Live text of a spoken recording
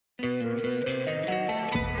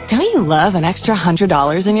Don't you love an extra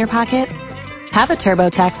 $100 in your pocket? Have a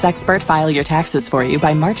TurboTax expert file your taxes for you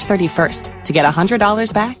by March 31st to get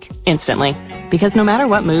 $100 back instantly. Because no matter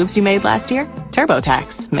what moves you made last year,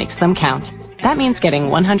 TurboTax makes them count. That means getting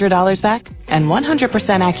 $100 back and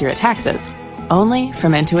 100% accurate taxes, only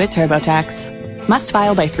from Intuit TurboTax. Must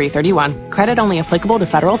file by 3/31. Credit only applicable to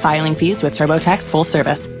federal filing fees with TurboTax full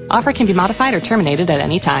service. Offer can be modified or terminated at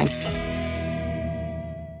any time.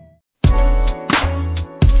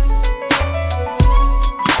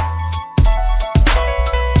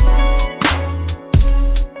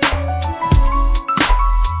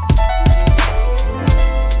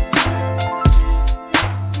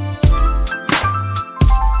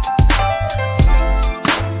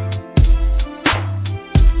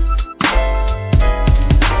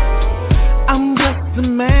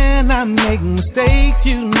 I make mistakes,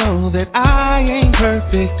 you know that I ain't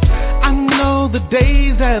perfect. I know the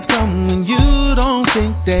days have come when you don't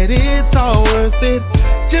think that it's all worth it.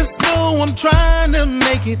 Just know I'm trying to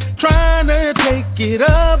make it, trying to take it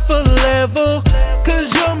up a level. Cause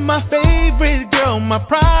you're my favorite girl, my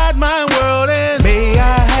pride, my world. And may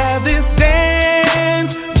I have this dance,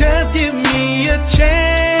 just give me a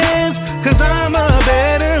chance. Cause I'm a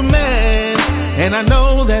better man. And I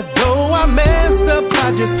know that though I messed up, I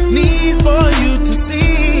just need for you to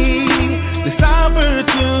see this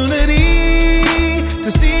opportunity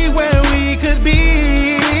to see where we could be.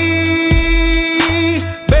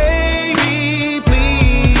 Baby,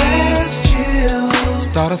 please, let's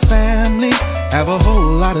chill. Start a family, have a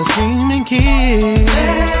whole lot of screaming kids.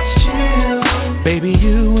 Let's chill. Baby,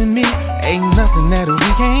 you and me, ain't nothing that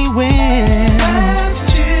we can't win. Let's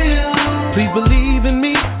chill. Please believe in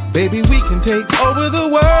me. Baby, we can take over the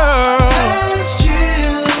world. Let's chill.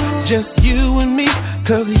 Just you and me,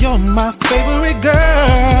 cause you're my favorite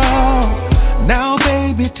girl. Now,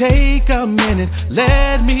 baby, take a minute.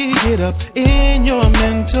 Let me get up in your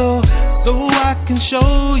mental so I can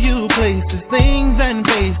show you places, things, and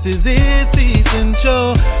faces. It's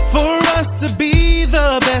essential for us to be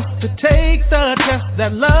the best, to take the test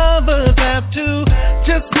that lovers have to.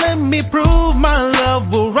 Just let me prove my love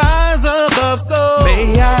will rise above. So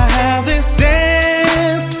may I have this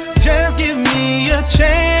dance? Just give me a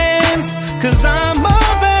chance, cause I'm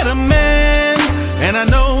a better man. And I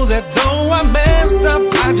know that though I messed up,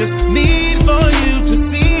 I just need for you to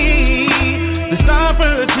see this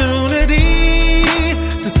opportunity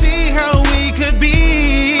to see how we could be.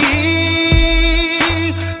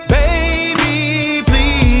 Baby,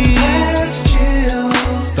 please, let's chill.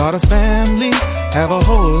 Start a family, have a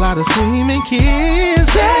whole lot of screaming kids.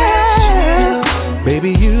 Yeah.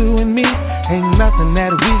 Baby, you and me, ain't nothing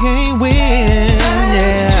that we ain't win.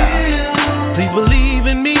 Yeah. Please believe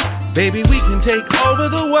in me. Baby, we can take over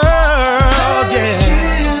the world,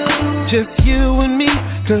 yeah. Just you and me,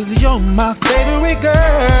 cause you're my favorite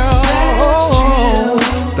girl.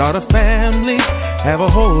 Start a family, have a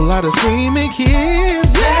whole lot of screaming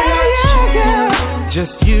kids, yeah.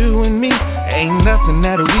 Just you and me, ain't nothing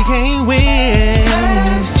that we can't win.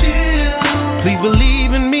 Please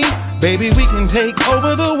believe in me, baby, we can take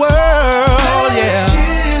over the world,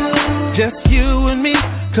 yeah. Just you and me,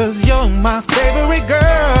 cause you're my favorite girl.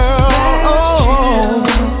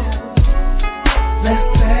 Let's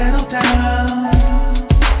settle down,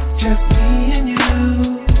 just me and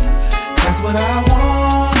you. That's what I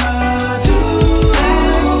wanna do.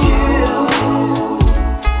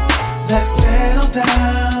 Let's settle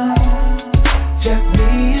down, just me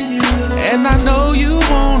and you. And I know you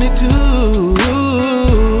want it too.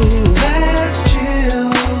 Let's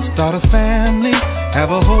chill. Start a family,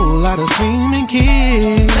 have a whole lot of screaming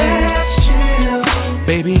kids. Let's chill.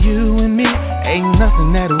 Baby, you and me, ain't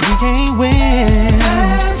nothing that we can't win.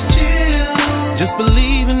 Let's chill. Just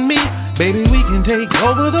believe in me, baby, we can take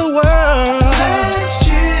over the world. Let's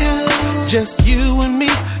chill. Just you and me,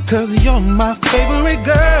 cause you're my favorite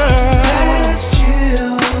girl. Let's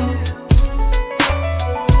chill.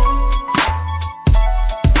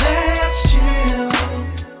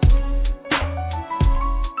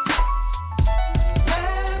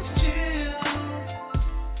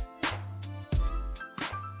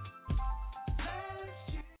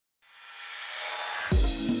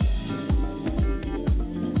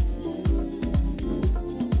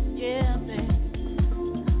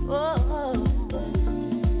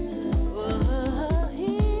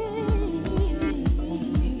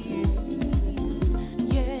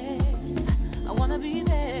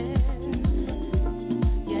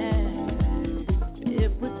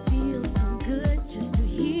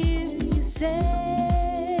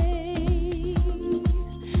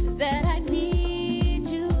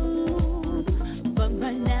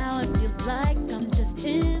 Right now it feels like I'm just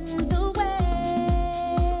in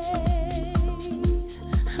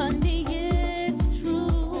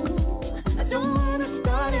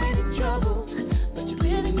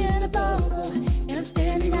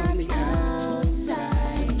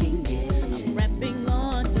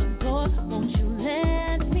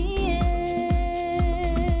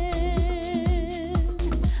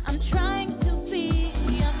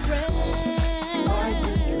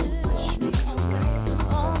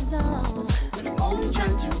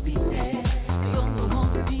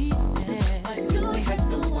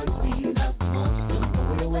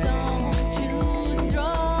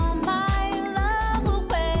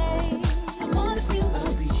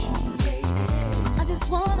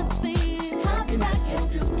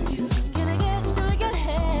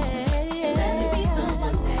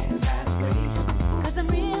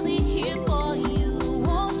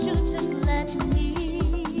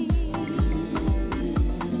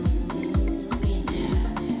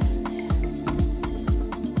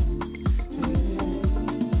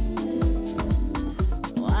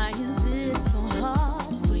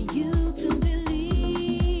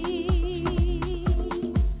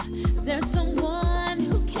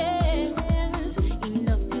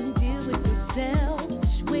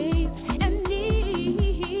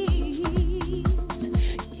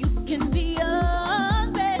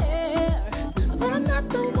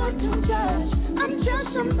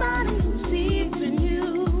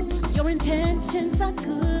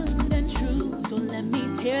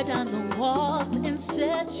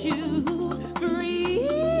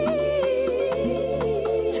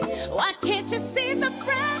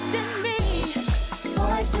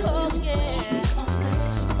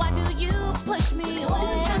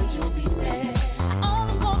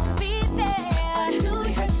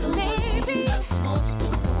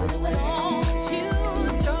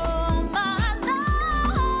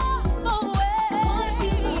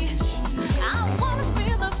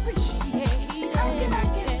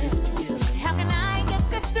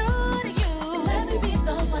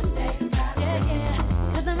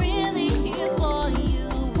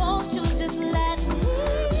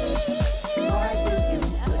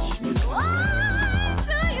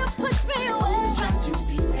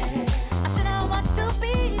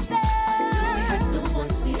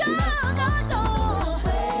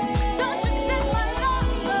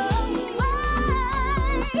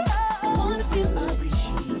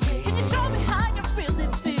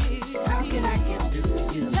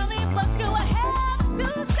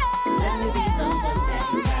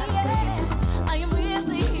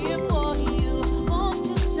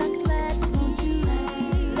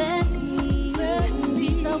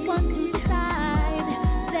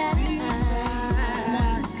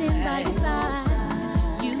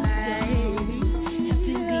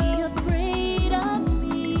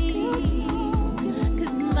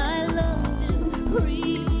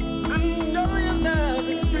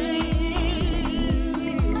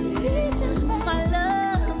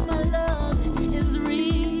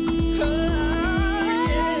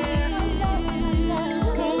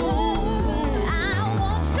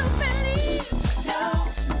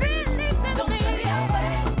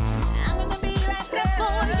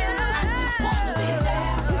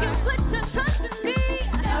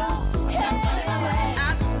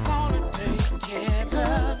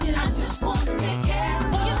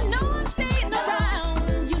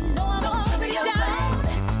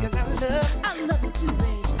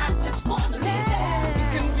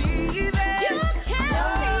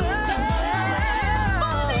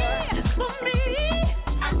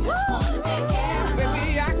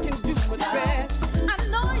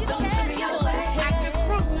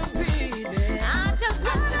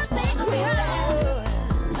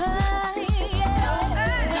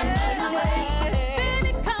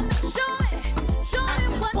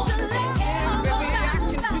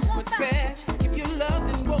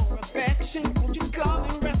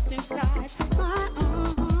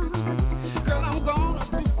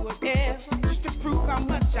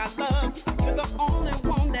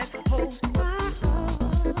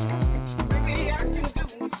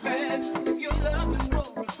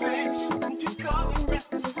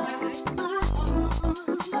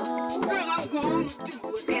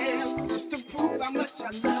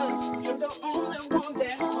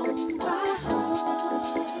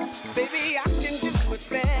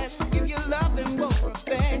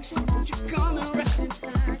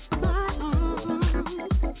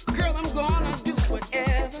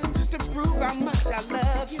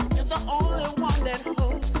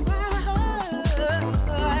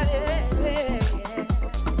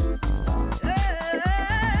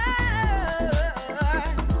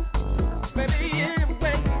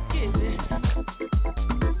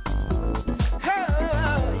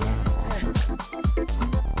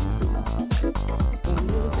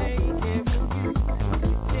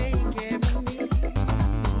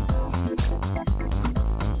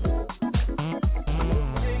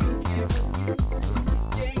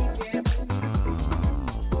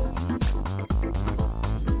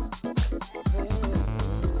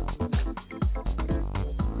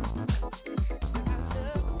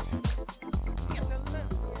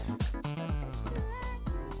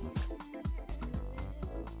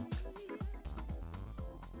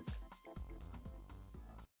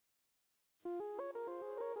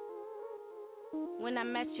When I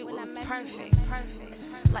met you, it was perfect.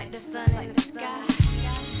 Like the sun in the sky.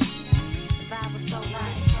 The vibe was so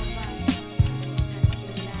right.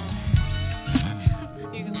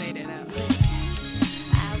 You can say that out.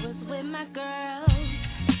 I was with my girls,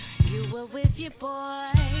 you were with your boys,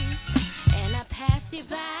 and I passed you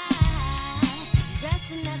by.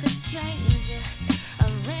 Just another stranger, a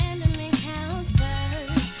random encounter.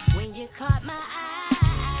 When you caught my eye,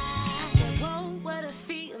 I said, whoa, what a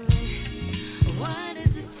feeling. What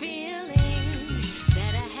is this feeling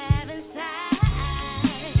that I have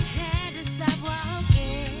inside? Had to stop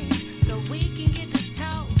walking so we can get to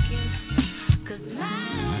talking. 'Cause my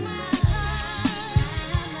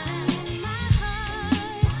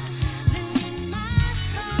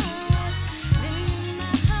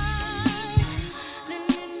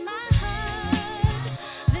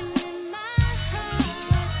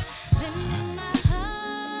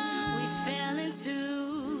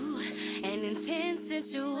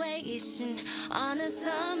on a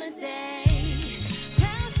summer day,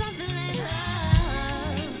 found something like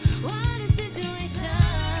love. What a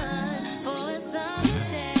situation for a summer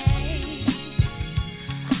day.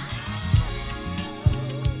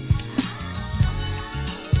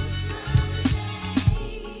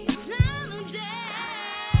 Summer day.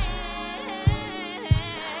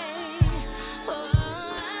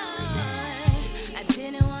 Oh, I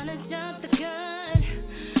didn't want to jump the gun,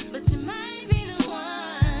 but you might be the one.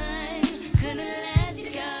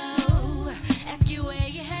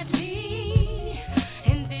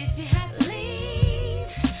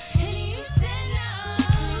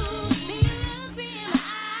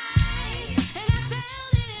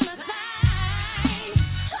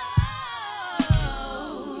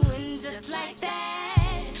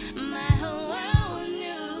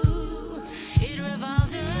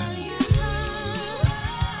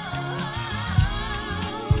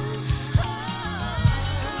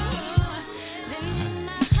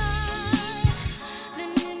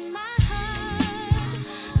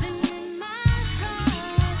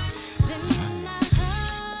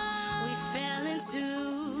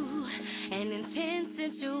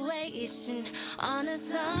 On a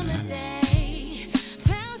summer day,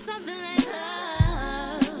 found something like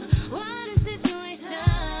love. What a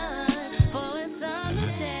situation for a summer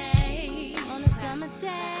day. On a summer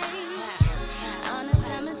day, on a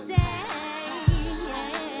summer day.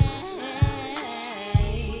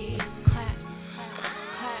 Clap,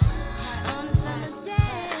 clap. On a summer day.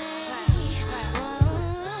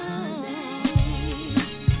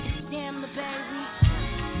 It's damn the baby.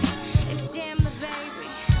 It's damn the baby.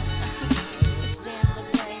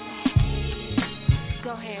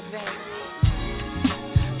 Go ahead, baby.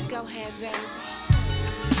 Go ahead, baby.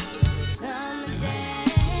 Summer day.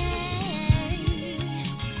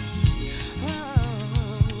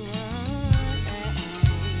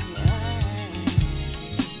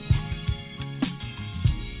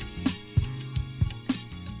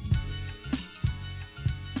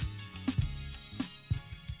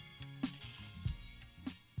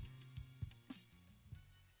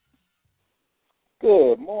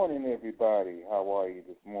 Good morning, everybody. How are you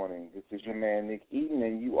this morning? This is your man, Nick Eden,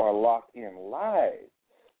 and you are locked in live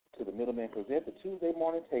to the Middleman Present, the Tuesday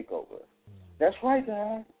Morning Takeover. That's right,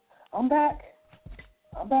 guys. I'm back.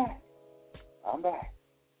 I'm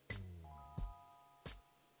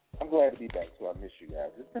glad to be back, so I miss you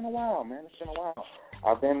guys. It's been a while, man. It's been a while.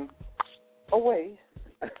 I've been away,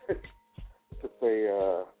 to say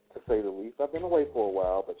the least. I've been away for a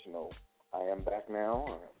while, but, I am back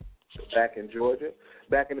now. Back in Georgia,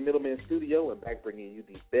 back in the Middleman studio, and back bringing you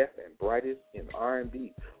the best and brightest in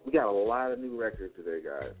R&B. We got a lot of new records today,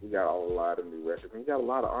 guys. We got a lot of new records, and we got a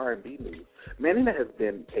lot of R&B news. Man, it has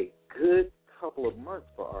been a good couple of months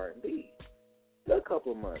for R&B. Good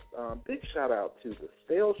couple of months. Big shout out to the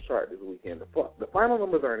sales chart this weekend. The final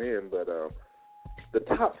numbers aren't in, but the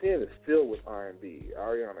top 10 is filled with R&B.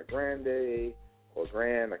 Ariana Grande, or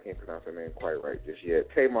Grand, I can't pronounce her name quite right just yet.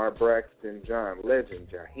 Tamar Braxton, John Legend,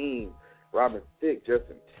 Jaheim, Robin Thicke,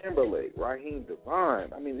 Justin Timberlake, Raheem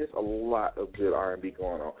Devon. I mean, there's a lot of good R&B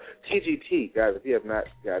going on. TGT, guys, if you have not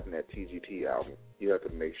gotten that TGT album, you have to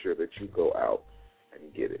make sure that you go out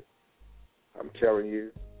and get it. I'm telling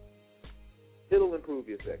you, it'll improve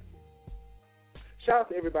your sex. Shout out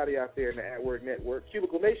to everybody out there in the At-Work Network.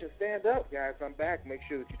 Cubicle Nation, stand up, guys. I'm back. Make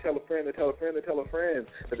sure that you tell a friend to tell a friend to tell a friend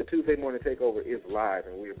that the Tuesday Morning Takeover is live,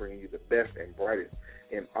 and we are bringing you the best and brightest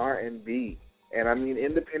in R&B, and I mean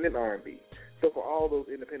independent R&B. So for all those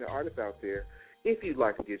independent artists out there, if you'd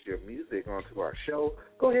like to get your music onto our show,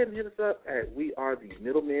 go ahead and hit us up at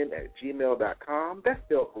wearethemiddlemen@gmail.com. That's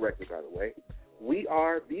spelled correctly, by the way. We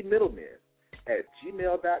are the middlemen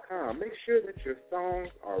radio@gmail.com. Make sure that your songs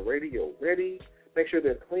are radio ready. Make sure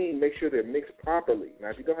they're clean. Make sure they're mixed properly. Now,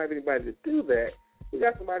 if you don't have anybody to do that, we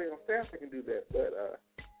got somebody on staff that can do that. But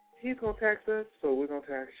he's going to tax us, so we're going to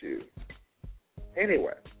tax you.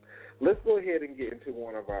 Anyway, let's go ahead and get into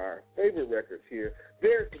one of our favorite records here.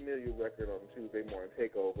 Very familiar record on Tuesday Morning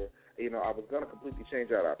Takeover. You know, I was going to completely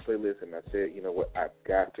change out our playlist, and I said, you know what, I've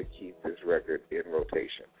got to keep this record in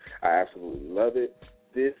rotation. I absolutely love it.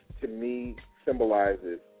 This, to me,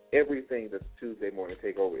 symbolizes everything that the Tuesday Morning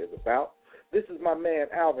Takeover is about. This is my man,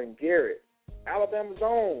 Alvin Garrett, Alabama's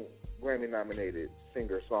own Grammy-nominated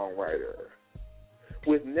singer-songwriter,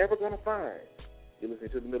 with Never Gonna Find. You're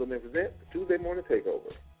listening to the Middlemen present the Tuesday Morning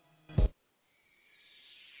Takeover.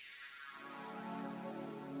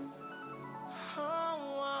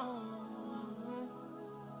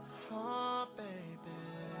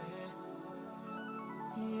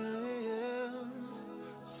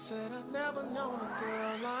 Never known a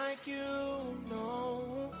girl like you,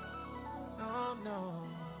 no, no, no.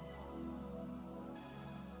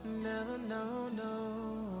 Never, no,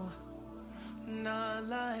 not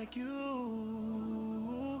like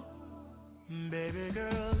you. Baby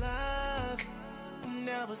girl, I've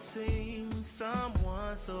never seen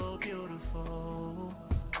someone so beautiful,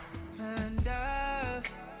 and I've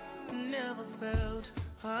never felt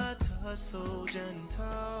a touch so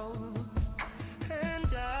gentle.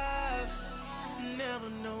 And I've never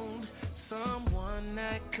known someone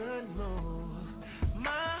that could move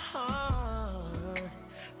my heart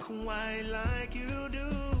quite like you do.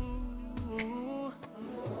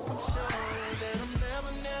 I'm sure that I'm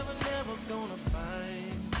never gonna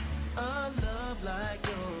find a love like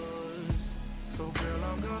yours. So girl,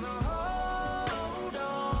 I'm gonna hold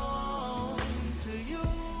on to you.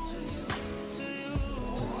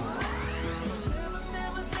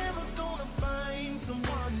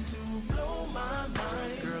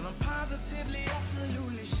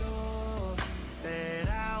 Absolutely sure that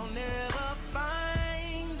I'll never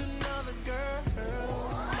find another girl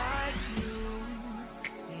like you.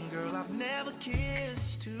 Girl, I've never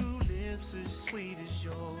kissed two lips as sweet as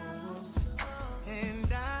yours,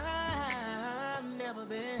 and I've never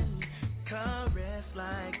been caressed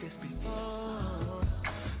like this before,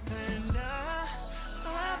 and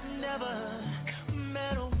I've never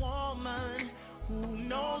met a woman who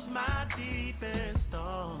knows my deepest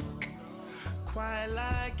thoughts quite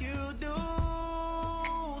like you do.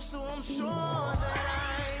 So I'm sure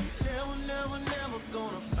that I'm never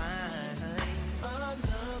gonna find a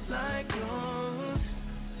love like yours.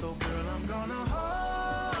 So girl, I'm gonna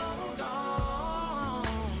hold on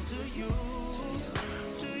to you.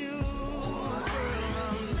 Girl,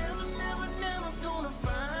 I'm never gonna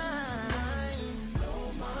find.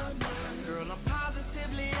 Girl, I'm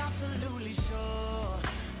positively, absolutely sure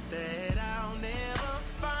that I'll never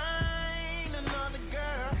find another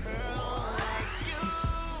girl like you.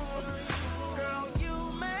 Girl, you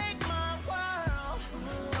make my world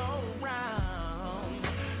go round,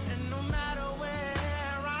 and no matter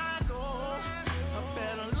where I go, a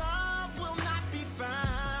better love will not be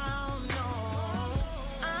found. No,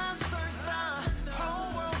 I've searched the whole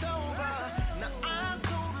world over. Now I'm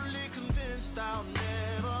totally convinced I'll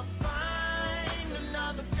never find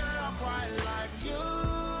another girl quite like you.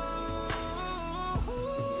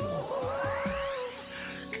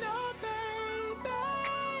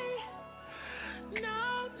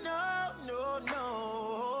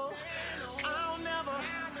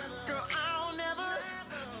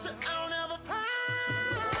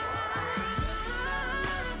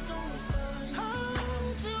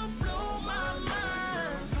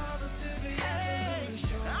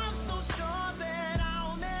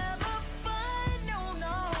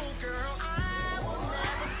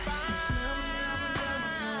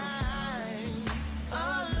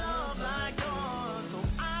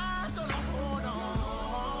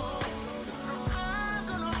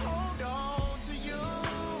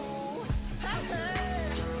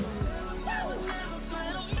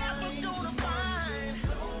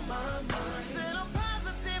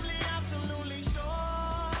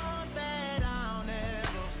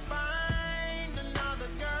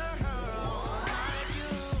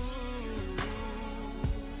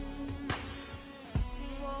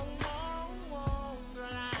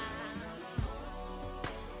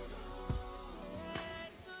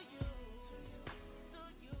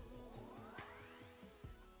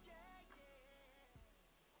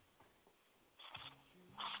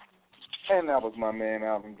 And that was my man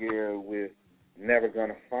Alvin Garrett with Never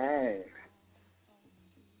Gonna Find.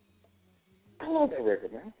 I love that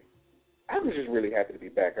record, man. I was just really happy to be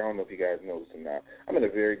back. I don't know if you guys noticed or not. I'm in a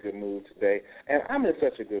very good mood today, and I'm in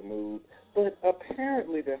such a good mood But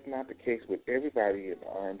apparently that's not the case with everybody in the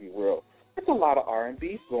R&B world. There's a lot of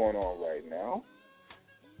R&B going on right now.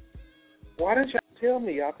 Why didn't y'all tell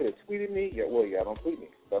me? Y'all could have tweeted me. Yeah, well, y'all don't tweet me.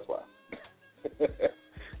 That's why.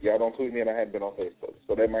 Y'all don't tweet me, and I haven't been on Facebook,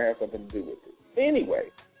 so that might have something to do with it. Anyway,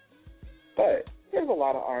 but there's a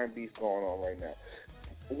lot of R&B going on right now.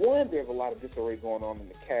 One, there's a lot of disarray going on in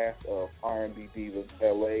the cast of R&B Divas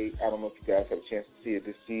LA. I don't know if you guys had a chance to see it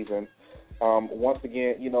this season. Once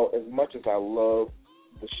again, you know, as much as I love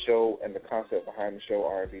the show and the concept behind the show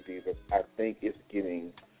R&B Divas, I think it's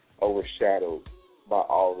getting overshadowed by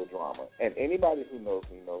all the drama. And anybody who knows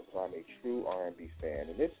me knows that I'm a true R&B fan,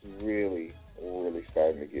 and it's really, really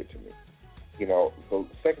starting to get to me. You know, the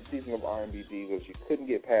second season of R&B Divas, you couldn't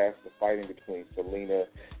get past the fighting between Selena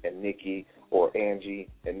and Nikki, or Angie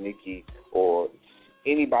and Nikki, or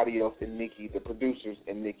anybody else in Nikki, the producers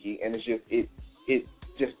in Nikki, and it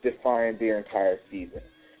just defined their entire season.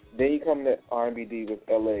 Then you come to R&B Divas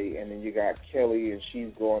LA, and then you got Kelly, and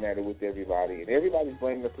she's going at it with everybody, and everybody's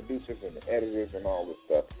blaming the producers and the editors and all this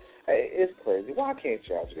stuff. It's crazy. Why can't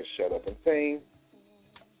y'all just shut up and sing?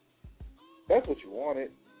 That's what you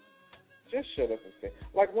wanted. Just shut up and sing.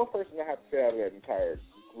 Like, one person I have to say out of that entire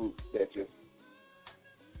group that just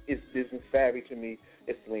is business savvy to me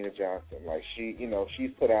is Selena Johnson. Like, she's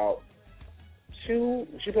put out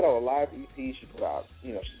a live EP. She put out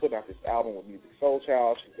this album with Music Soul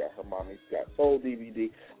Child. She's got her Mommy's Got Soul DVD.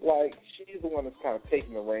 Like, she's the one that's kind of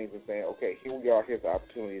taking the reins and saying, okay, here we are, here's the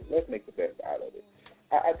opportunities. Let's make the best out of it.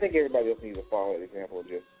 I think everybody else needs to follow that example and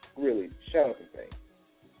just really shut up and sing.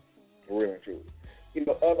 Really and truly. You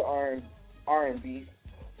know, other R&B,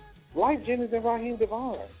 like Jennings and Raheem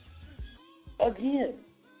DeVaughn. Again,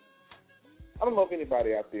 I don't know if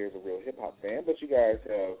anybody out there is a real hip-hop fan, but you guys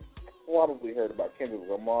have probably heard about Kendrick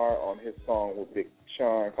Lamar on his song with Big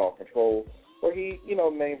Sean called Control, where he,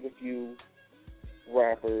 names a few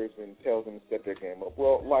rappers and tells them to step their game up.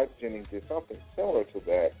 Well, Lyfe Jennings did something similar to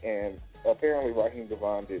that, and apparently Raheem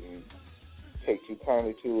DeVaughn didn't take too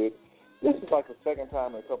kindly to it. This is like the second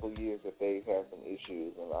time in a couple of years that they've had some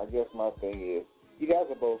issues, and I guess my thing is, you guys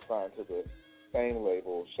are both signed to the same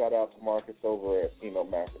label. Shout out to Marcus over at,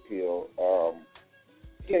 Mass Appeal.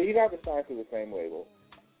 You guys are signed to the same label.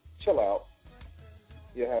 Chill out.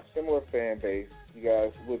 You have similar fan base. You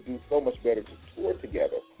guys would do so much better to tour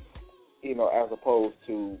together, as opposed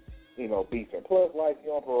to, beefing. Plus, Lyfe,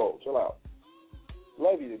 you're on parole. Chill out.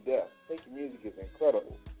 Love you to death. Think your music is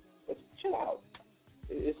incredible. But chill out.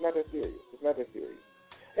 It's not that serious. It's not that serious.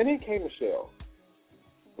 And then K. Michelle.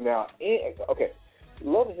 Now,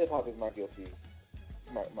 Love and Hip Hop is my guilty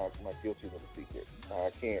little secret.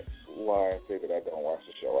 I can't lie and say that I don't watch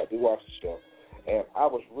the show. I do watch the show. And I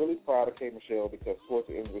was really proud of K. Michelle because towards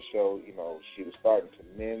the end of the show, she was starting to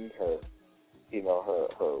mend her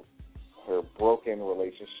broken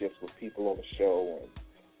relationships with people on the show and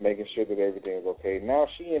making sure that everything is okay. Now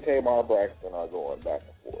she and Tamar Braxton are going back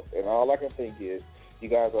and forth. And all I can think is you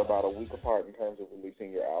guys are about a week apart in terms of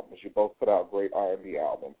releasing your albums. You both put out great R&B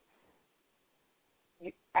albums.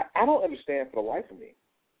 I don't understand for the life of me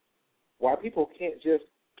why people can't just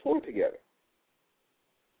tour together.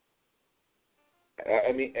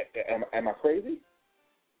 I mean, am I crazy?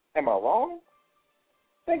 Am I wrong?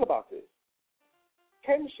 Think about this.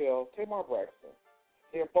 K. Michelle, Tamar Braxton,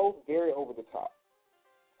 they're both very over the top.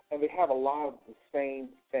 And they have a lot of the same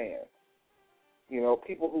fans.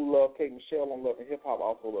 People who love K. Michelle on Love and Hip Hop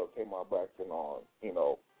also love Tamar Braxton on,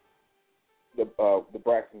 the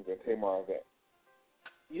Braxtons and Tamar event.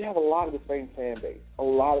 You have a lot of the same fan base. A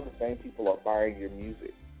lot of the same people are buying your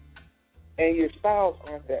music. And your styles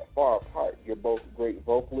aren't that far apart. You're both great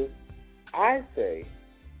vocalists. I say,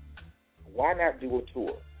 why not do a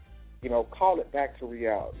tour? Call it back to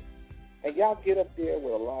reality. And y'all get up there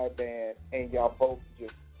with a live band and y'all both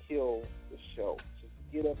just kill the show. Just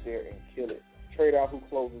get up there and kill it. Trade out who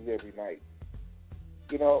closes every night.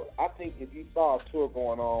 I think if you saw a tour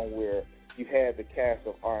going on where you had the cast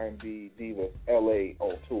of R&B Divas LA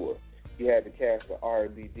on tour, you had the cast of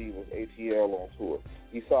R&B Divas ATL on tour,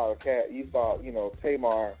 you saw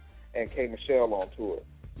Tamar and K. Michelle on tour,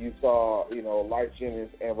 you saw Lyfe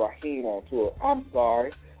Jennings and Raheem on tour. I'm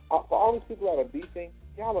sorry, for all these people that are beefing,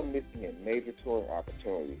 y'all are missing a major touring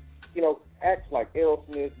opportunity. Acts like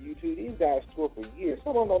Aerosmith, U2, these guys tour for years.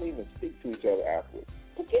 Some of them don't even speak to each other afterwards.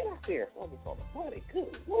 But get out there and focus on the money.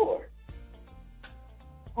 Good Lord.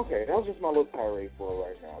 Okay, that was just my little tirade for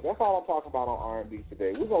right now. That's all I'm talking about on R&B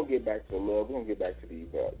today. We're going to get back to love. We're going to get back to these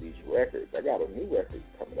records. I got a new record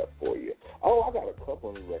coming up for you. Oh, I got a couple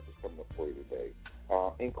of new records coming up for you today,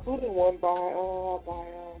 including one by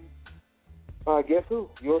guess who?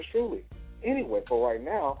 Yours truly. Anyway, for right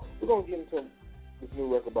now, we're going to get into this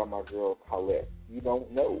new record by my girl, Colette. You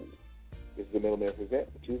Don't Know. This is the Middleman Present,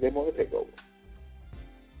 Tuesday Morning Takeover.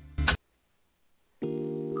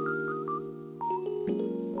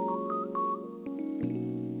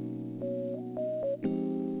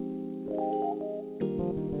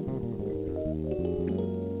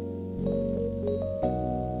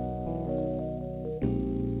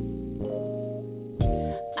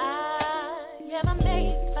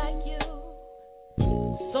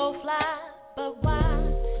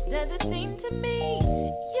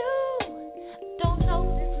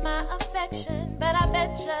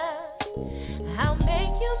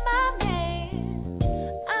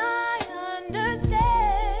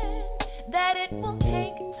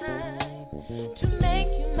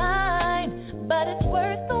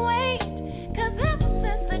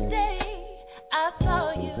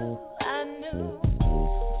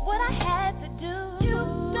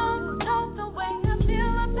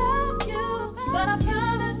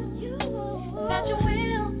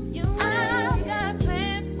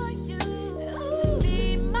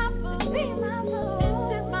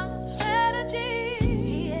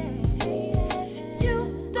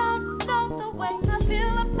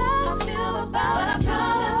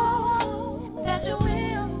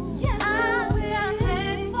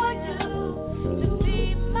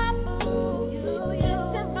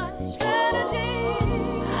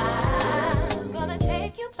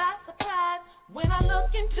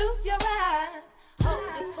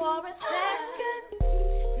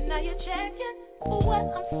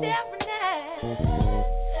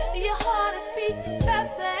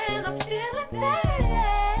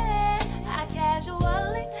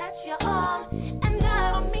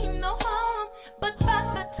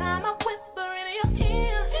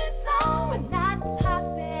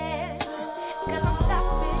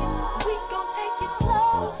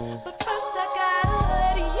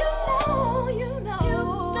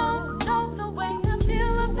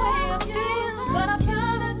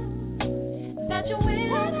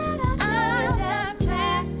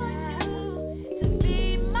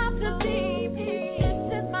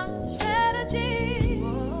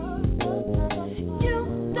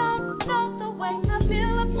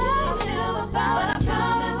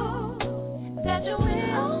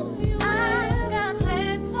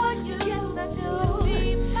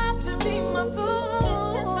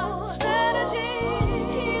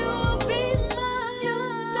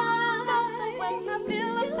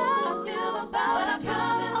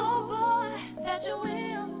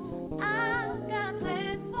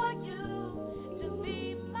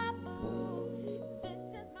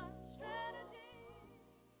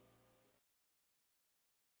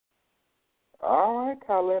 All right,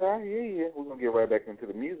 Colette, I hear you. We're going to get right back into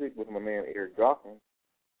the music with my man Eric Dawkins.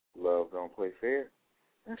 Love don't play fair.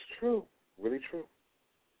 That's true. Really true.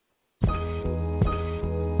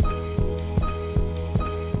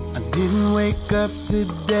 I didn't wake up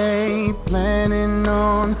today planning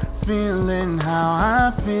on feeling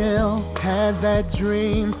how I feel. Had that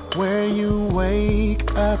dream where you wake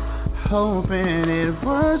up hoping it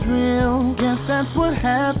was real. Guess that's what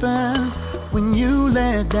happens when you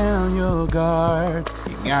let down your guard.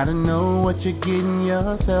 You gotta know what you're getting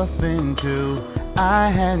yourself into.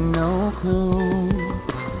 I had no clue.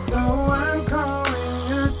 So I'm calling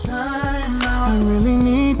your time out. I really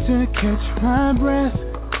need to catch my breath,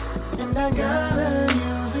 and I gotta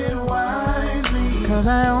use it wisely, 'cause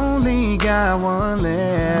I only got one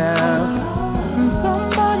left. And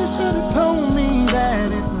somebody should have told me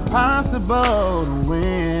that it's impossible to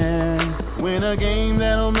win a game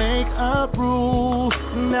that'll make up rules.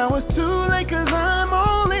 Now it's too late 'cause I'm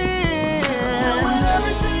all in. And when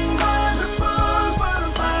everything was a fun, but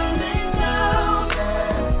I'm finding out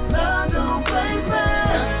that love don't play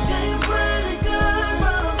fair. Game's pretty good,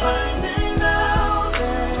 but I'm finding out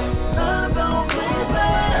that love don't play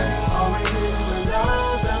fair. All we do is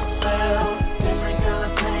love themselves. Different kind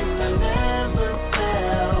of pain that never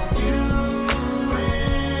fails. You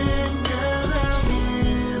win 'cause I'm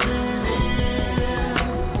giving in.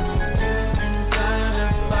 Inside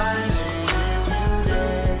I'm fighting every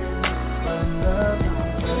day, but love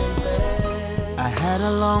don't play fair. I had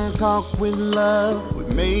a long talk with love. We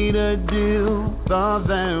made a deal. Thought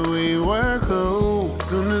that we were cool.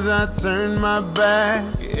 Soon as I turned my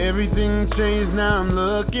back, everything changed. Now I'm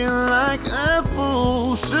looking like a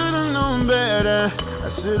fool. Should've known better. I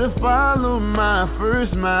should've followed my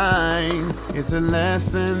first mind. It's a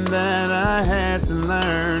lesson that I had to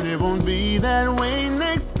learn. It won't be that way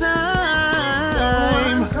next time.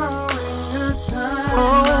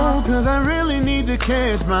 Oh, 'cause I really need to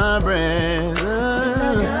catch my breath.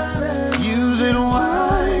 Use it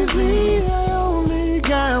wisely.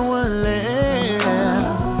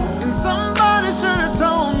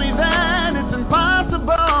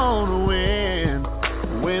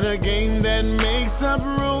 a game that makes up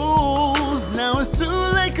rules. Now it's too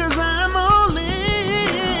late 'cause I'm all in.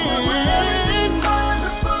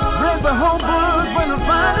 Read the whole book when I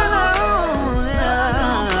find it out.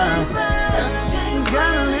 Yeah.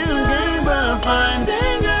 Got a little game, but I'm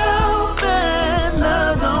finding out that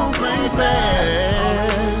love don't play fair.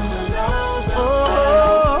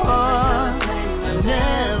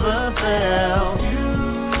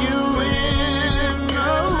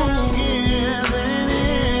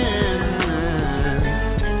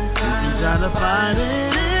 Find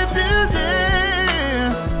it if you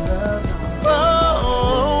dare.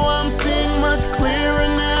 Oh, I'm seeing much clearer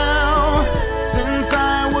now. Since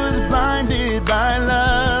I was blinded by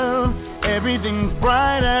love, everything's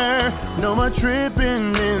brighter. No more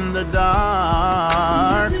tripping in the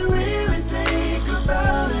dark. If you really think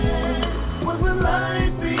about it, what would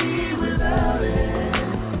life be without it?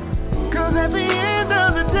 'Cause at the end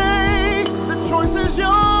of the day, the choice is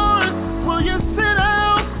yours. Will you sit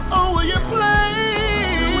out or will you play?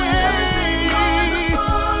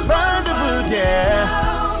 Find the book,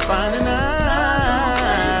 yeah. Finding out.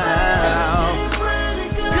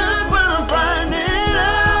 Good, but I'm finding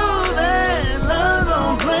out that love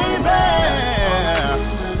don't play fair.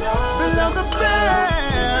 Below the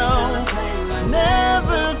bell, I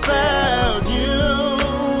never felt you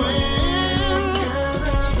in.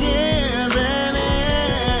 Giving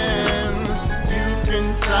in. You can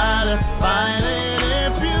try to find it.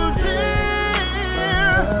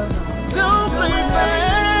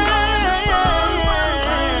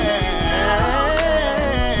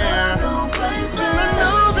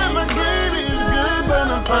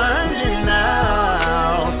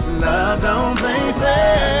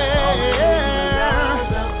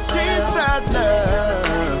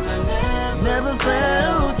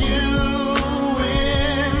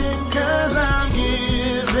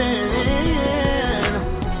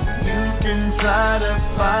 Try to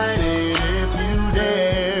fight it if you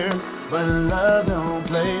dare, but love don't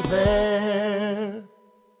play fair.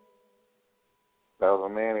 That was my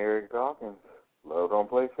man Eric Dawkins. Love don't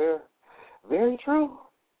play fair. Very true.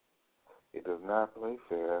 It does not play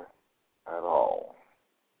fair at all.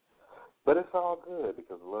 But it's all good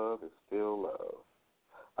because love is still love.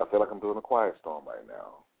 I feel like I'm doing a quiet storm right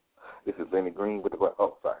now. This is Lenny Green with the...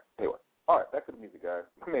 Oh, sorry. Anyway. All right, back to the music, guys.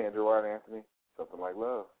 My man Gerard Anthony, Something Like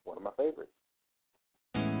Love, one of my favorites.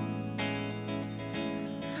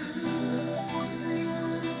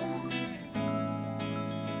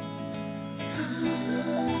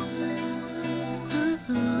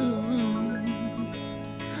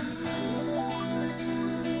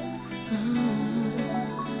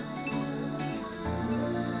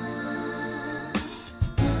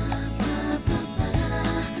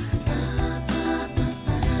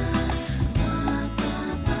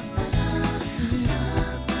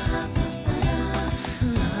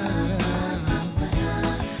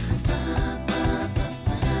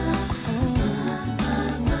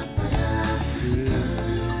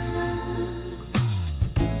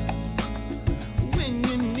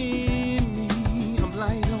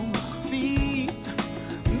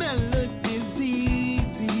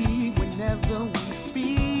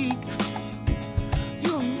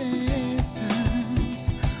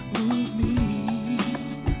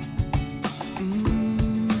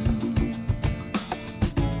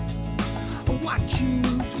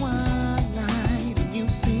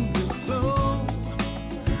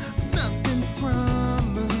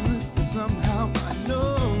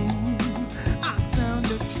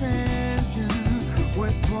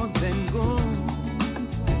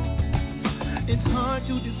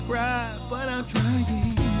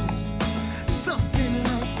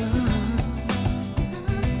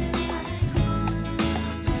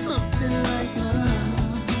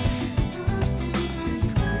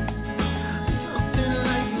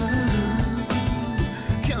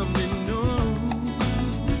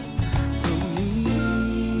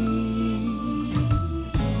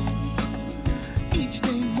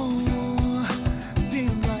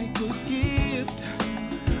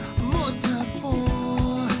 More time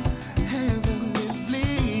for heavenly bliss.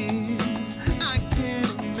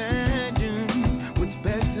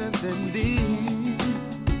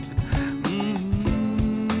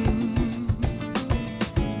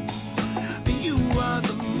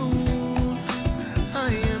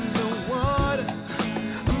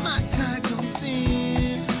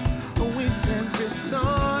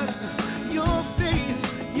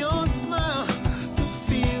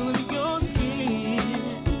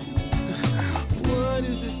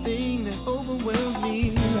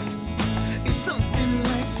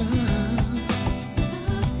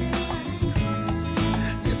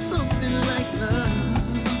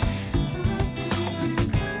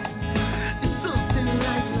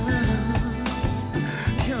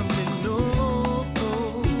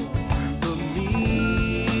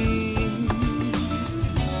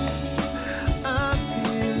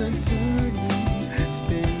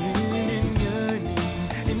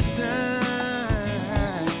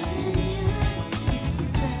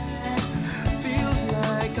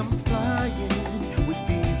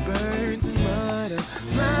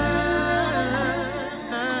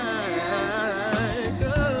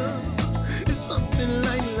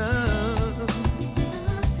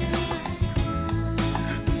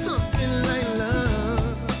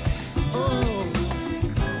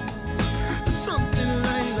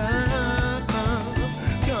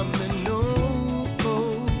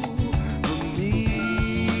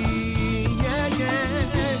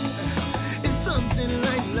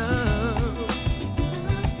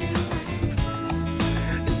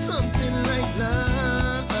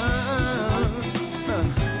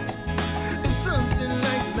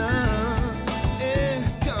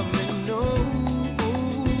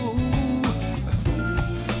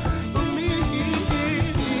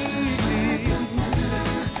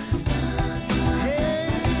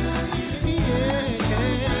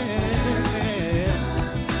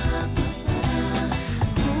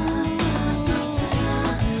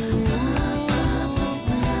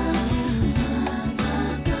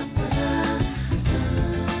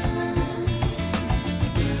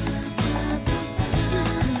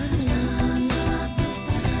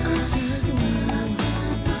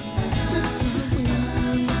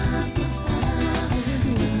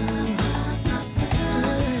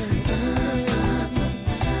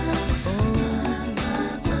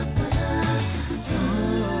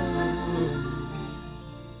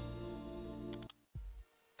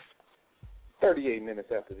 38 minutes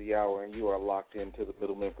after the hour, and you are locked into the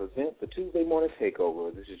Middlemen Present, the Tuesday Morning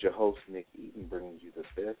Takeover. This is your host, Nick Eaton, bringing you the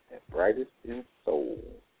best and brightest in soul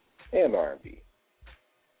and R&B.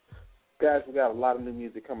 Guys, we got a lot of new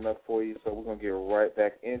music coming up for you, so we're going to get right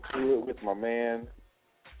back into it with my man,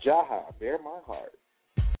 Jaha, Bear My Heart.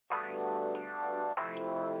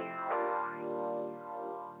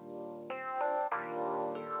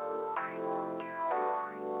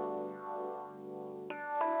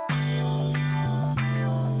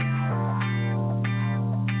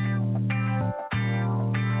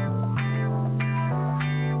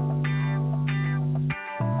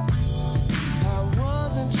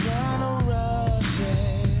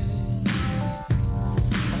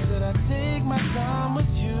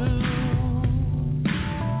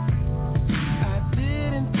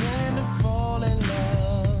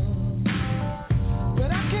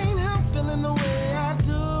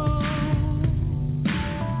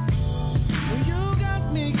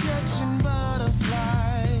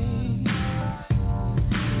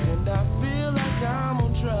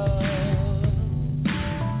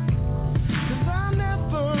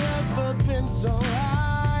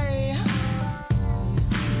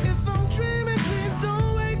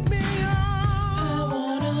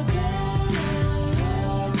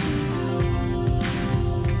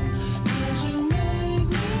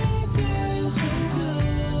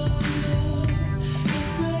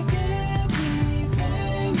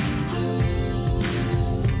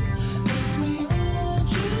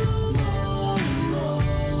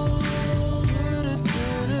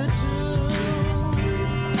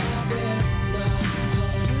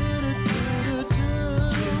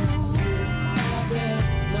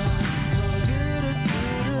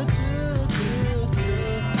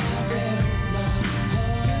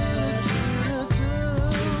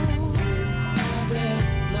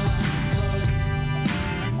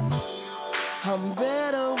 I'm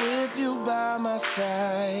better with you by my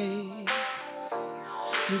side.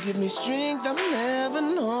 You give me strength I've never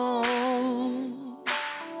known.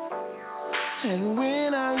 And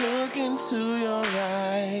when I look into your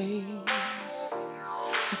eyes,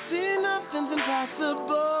 I see nothing's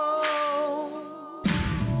impossible.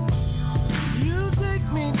 You take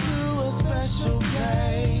me to a special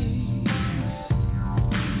place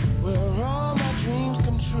where all my dreams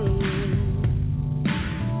come true.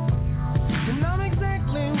 And I'm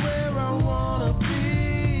exactly where I wanna be,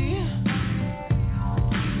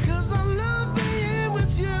 'cause I love being with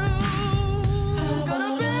you. I'm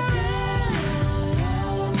gonna be,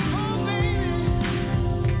 oh baby,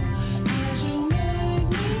 'cause you make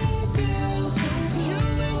me feel so good. You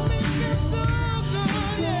make me feel so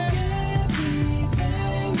good, yeah.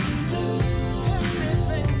 Everything you do,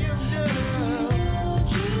 everything you do,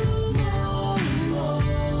 you more and more.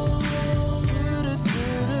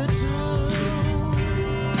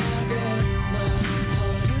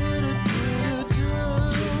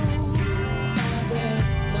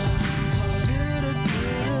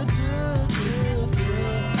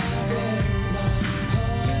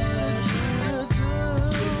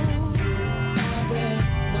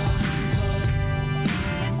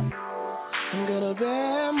 I'm gonna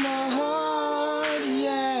bear my heart,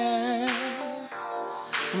 yeah.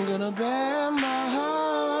 I'm gonna bear my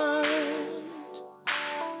heart.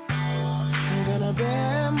 I'm gonna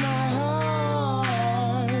bear my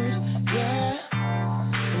heart, yeah.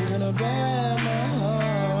 I'm gonna bear my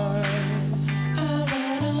heart. I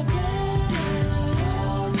wanna bear my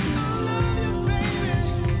heart. I love you, baby,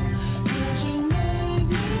 'cause you make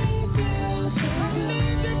me feel so good. I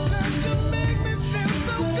need you 'cause you make me feel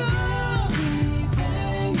so good.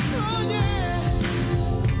 Everything, oh yeah.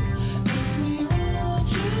 Makes me want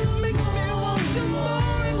you, makes me want you.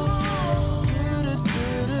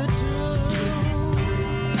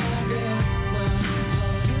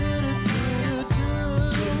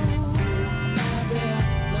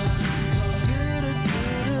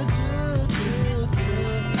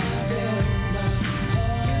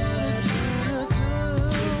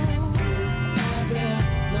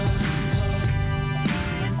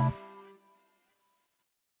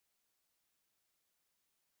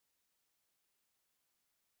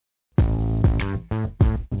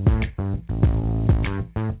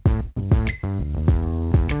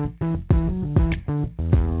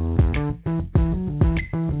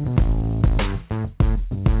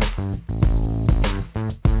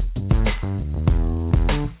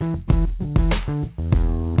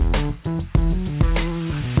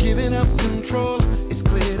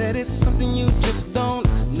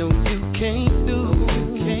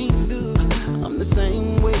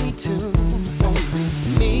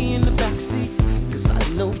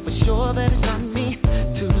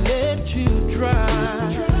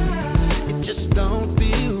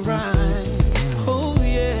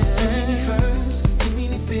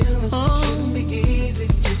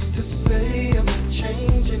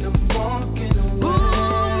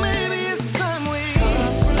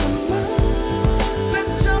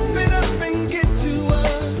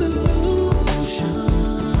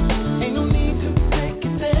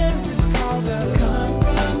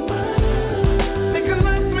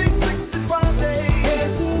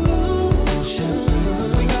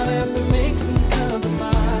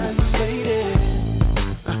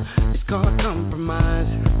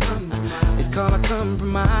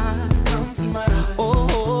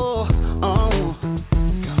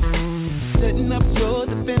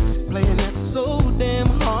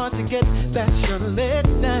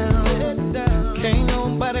 let down. Can't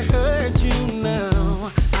nobody hurt you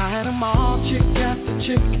now. I had them all, chick after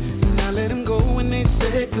chick, and I let them go when they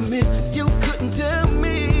said commit. You couldn't tell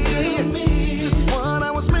me just what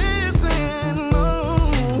I was missing. Oh,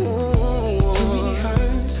 too many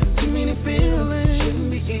hurts, too many feelings. Shouldn't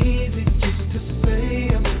be easy just to say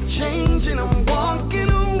I'm changing, I'm walking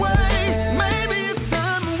away. Maybe it's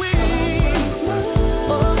time we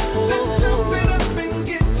let's jump it up and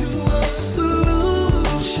get to a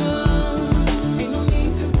solution. Ain't no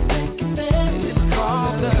need to take it back. It's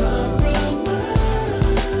called love.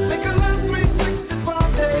 Make a love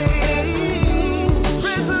 365 days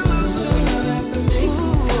resolution. Have to make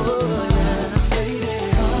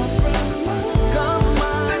come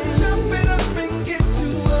on, let's jump it up and get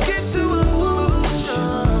to a solution.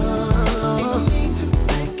 Ain't no need to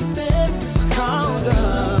take it back. It's called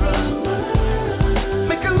love.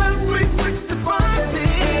 Make a love 365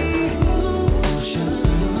 days.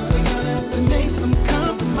 We're gonna have to make some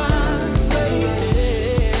compromise.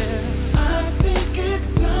 I think it's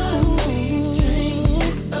time we change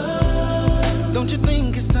it up. Don't you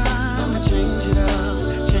think it's time to change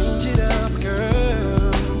it up,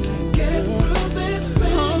 girl? Get through this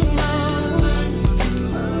phase.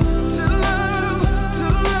 To love.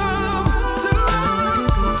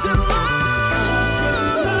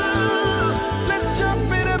 Let's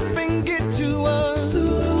jump it up and get to a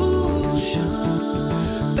solution.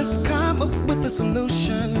 Let's come up with a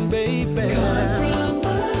solution, baby.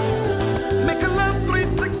 Make a love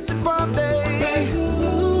 365 days.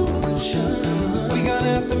 We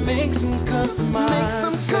gonna have to make some compromise.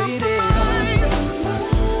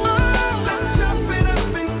 Let's jump it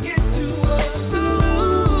up and get to a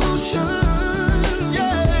solution.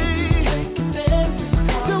 Yeah.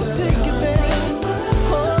 Don't take it there.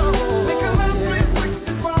 Make a love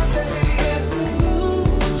 365 days.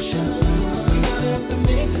 We gonna have to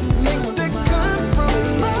make the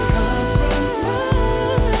compromise.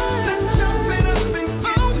 Let's jump it up and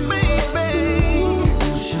get to baby.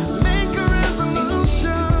 Make a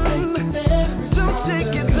resolution. Don't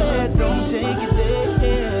take it there. Don't take it there.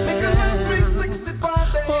 Make a love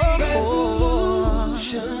 365 days.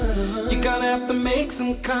 You're gonna have to make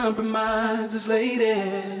some compromises,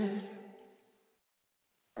 lady.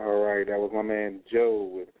 All right, that was my man Joe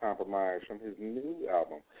with Compromise from his new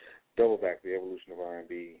album, Double Back, The Evolution of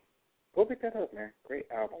R&B. Go pick that up, man. Great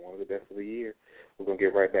album, one of the best of the year. We're going to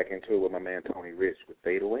get right back into it with my man Tony Rich with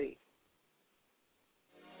Fade Away.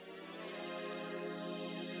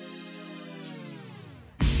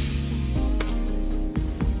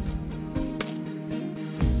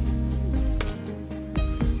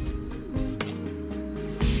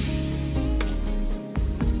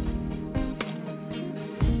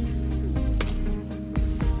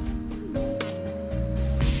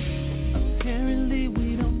 Apparently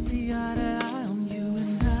we don't see eye to eye on you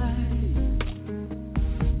and I.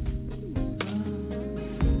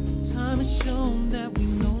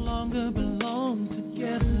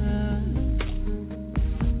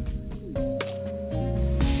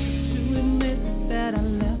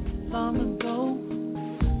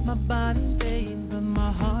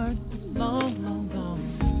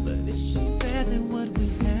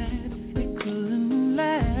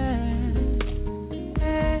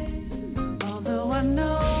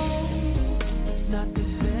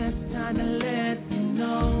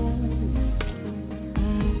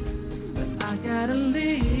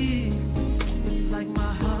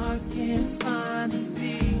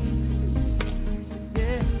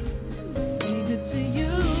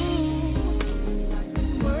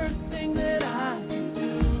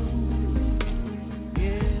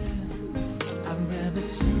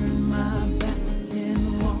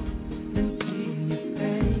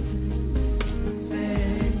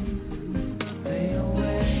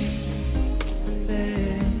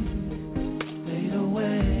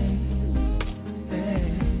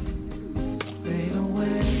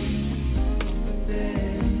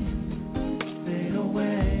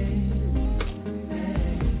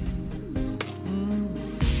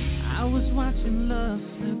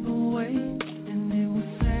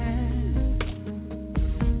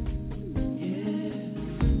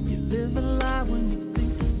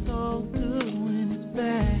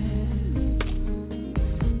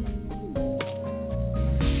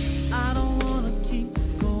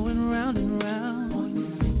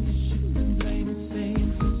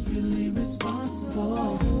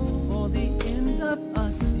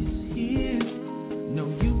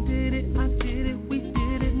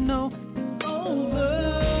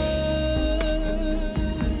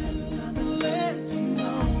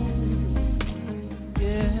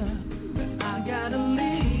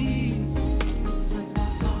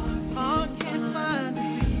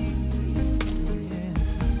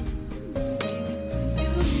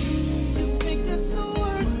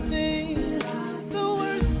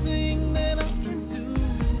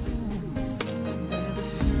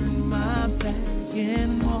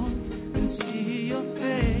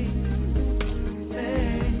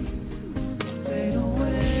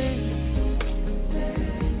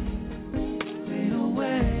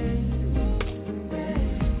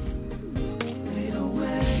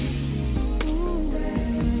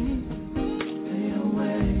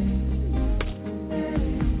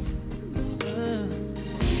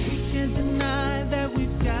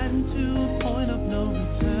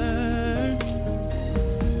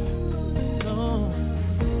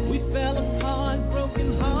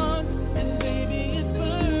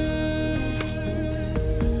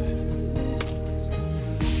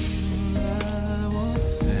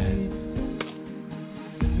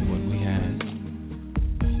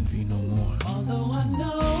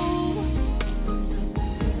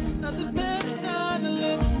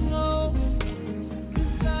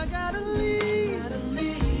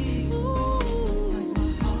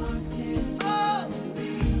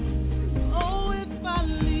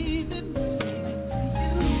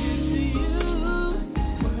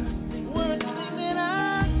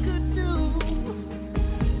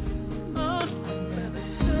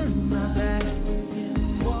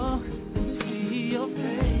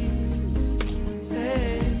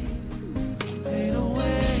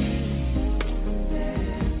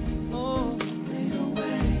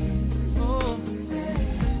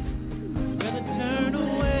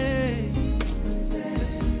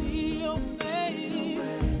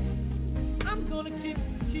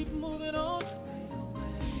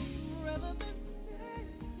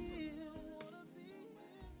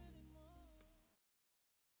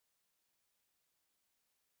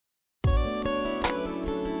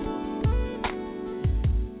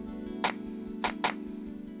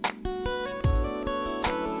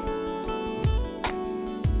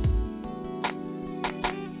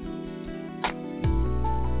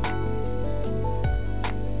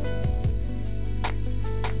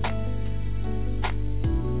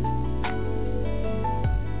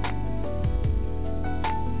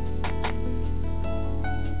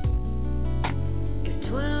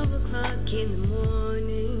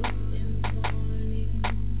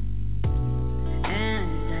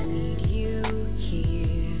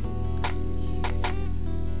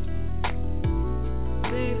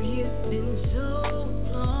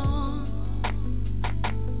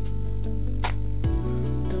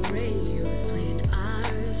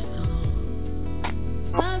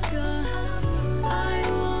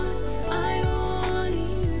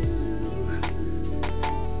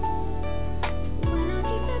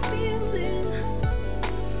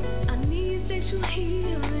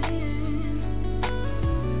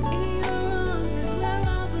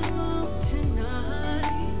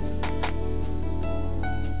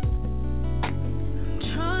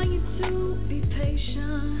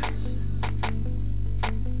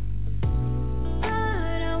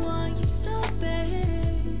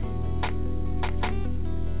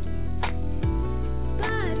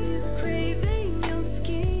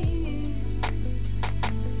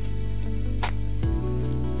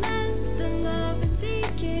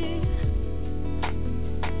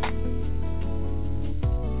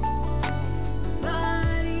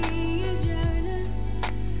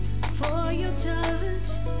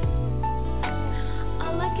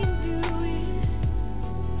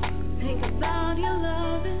 about your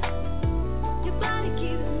loving. Your body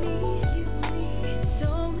gives me so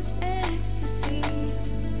much ecstasy.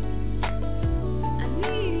 I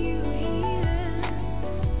need you here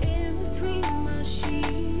in between my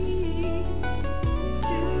sheets.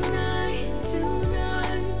 Tonight,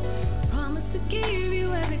 promise to give you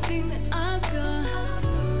everything that I've got.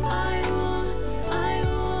 I want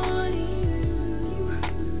you.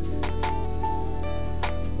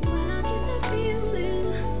 When I get that feeling,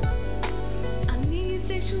 I need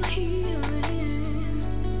sexual healing.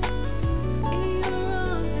 In your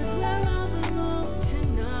arms is where I belong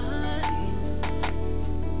tonight.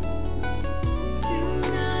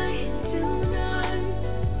 Tonight.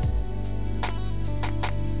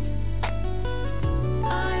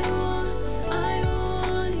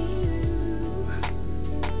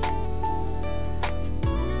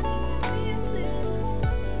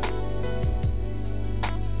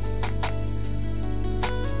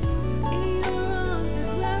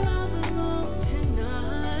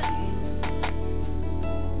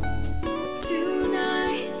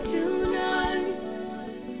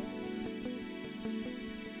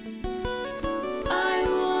 I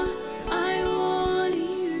want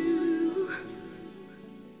you.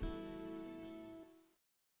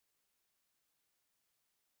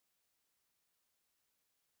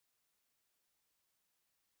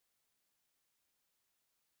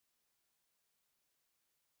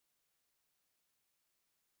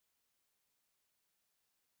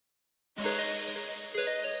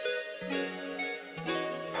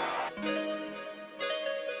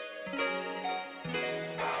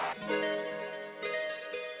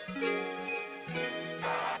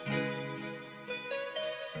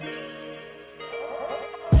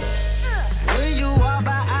 When you walk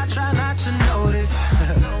by, I try not to notice.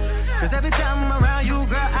 Cause every time I'm around you,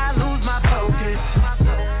 girl, I lose my focus.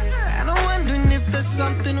 And I'm wondering if there's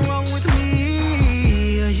something wrong with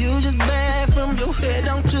me. Or you just bad from your head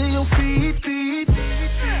down to your feet.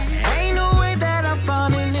 Ain't no way that I'm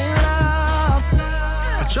falling in love.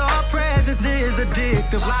 But your presence is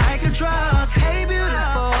addictive like a drug. Hey,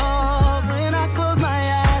 beautiful, when I close my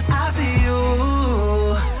eyes, I see you.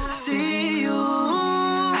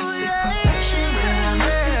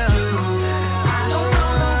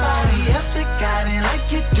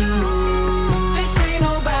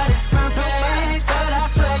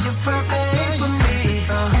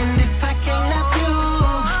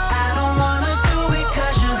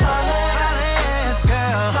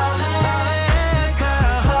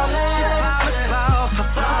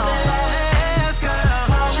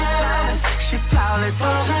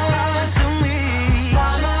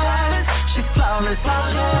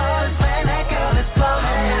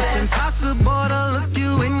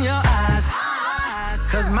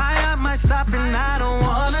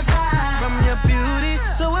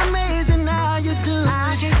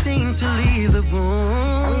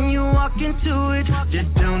 Into it, you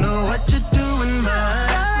don't know what you're doing, but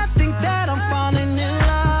I think that I'm falling in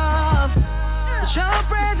love. Your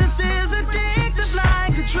presence is addictive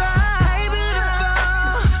like a drug.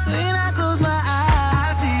 Beautiful, when I close my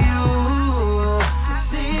eyes, I see you. I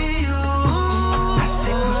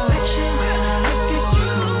take perfection when I look at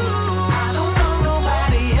you. I don't know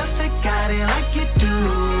nobody else that got it like you do.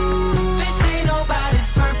 They say nobody's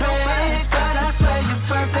perfect, but I swear you're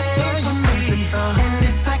perfect for me. And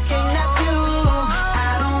if I can't have you,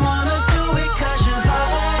 I don't wanna do it 'cause you're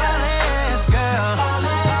flawless, girl.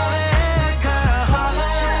 Flawless, girl.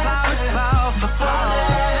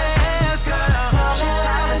 Flawless, girl.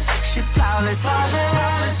 She's flawless,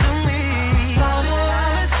 flawless to me.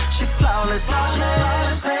 Flawless, she's flawless,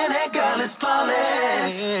 flawless. Man, that girl is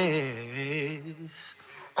flawless.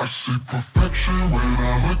 I see perfection when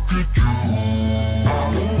I look at you. I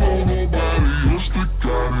don't know nobody else that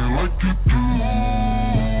got it like you do.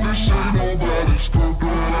 They say nobody's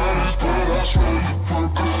perfect, but I swear you're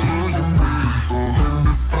perfect for me. And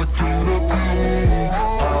if I can't have you, I don't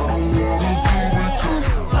wanna do it 'cause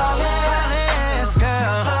you're Flawless,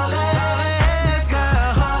 girl. Flawless,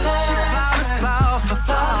 girl.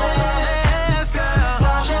 Flawless, girl.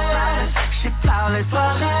 She's flawless,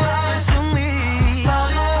 flawless to me.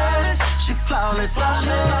 She's flawless,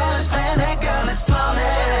 flawless. Man, that girl is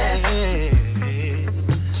flawless.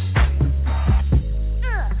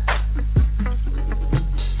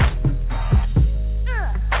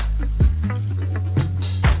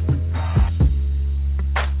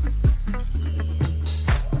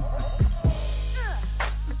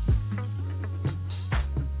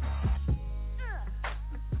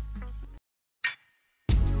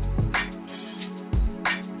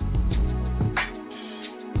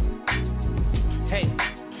 Hey,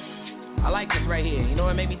 I like this right here. You know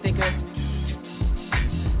what it made me think of?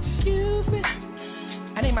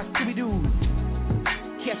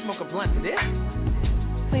 smoke a blunt to this?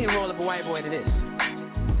 Clean roll up a white boy to this.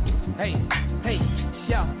 Hey,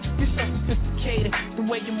 yo, you're so sophisticated. The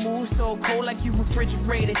way you move so cold like you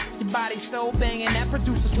refrigerated. Your body so banging, that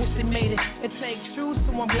producer's wish they made it. It takes two, so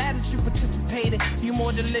I'm glad that you participated. You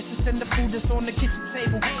more delicious than the food that's on the kitchen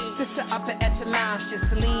table. This the upper echelon shit,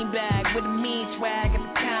 Celine bag with a mean swag at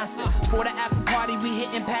the concert. For the after party, we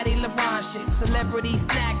hitting Patty LaVon shit. Celebrity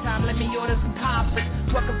snack time, let me order some poppers.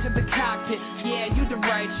 Welcome to the cockpit, yeah, you the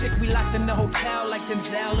right chick. We locked in the hotel like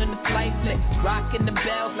Denzel in the flight flick. Rocking the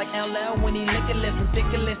bells like LL when he lickin' lips.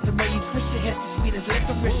 Ridiculous the way you twist your hips, sweet as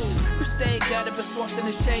licorice. You stay gutted but sauce in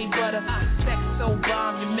the shea butter. Sex so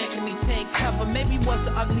bomb, you're making me take cover. Maybe was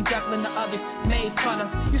the ugly duckling the others made fun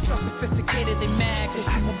of. You're so sophisticated, they mad cause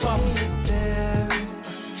you above me.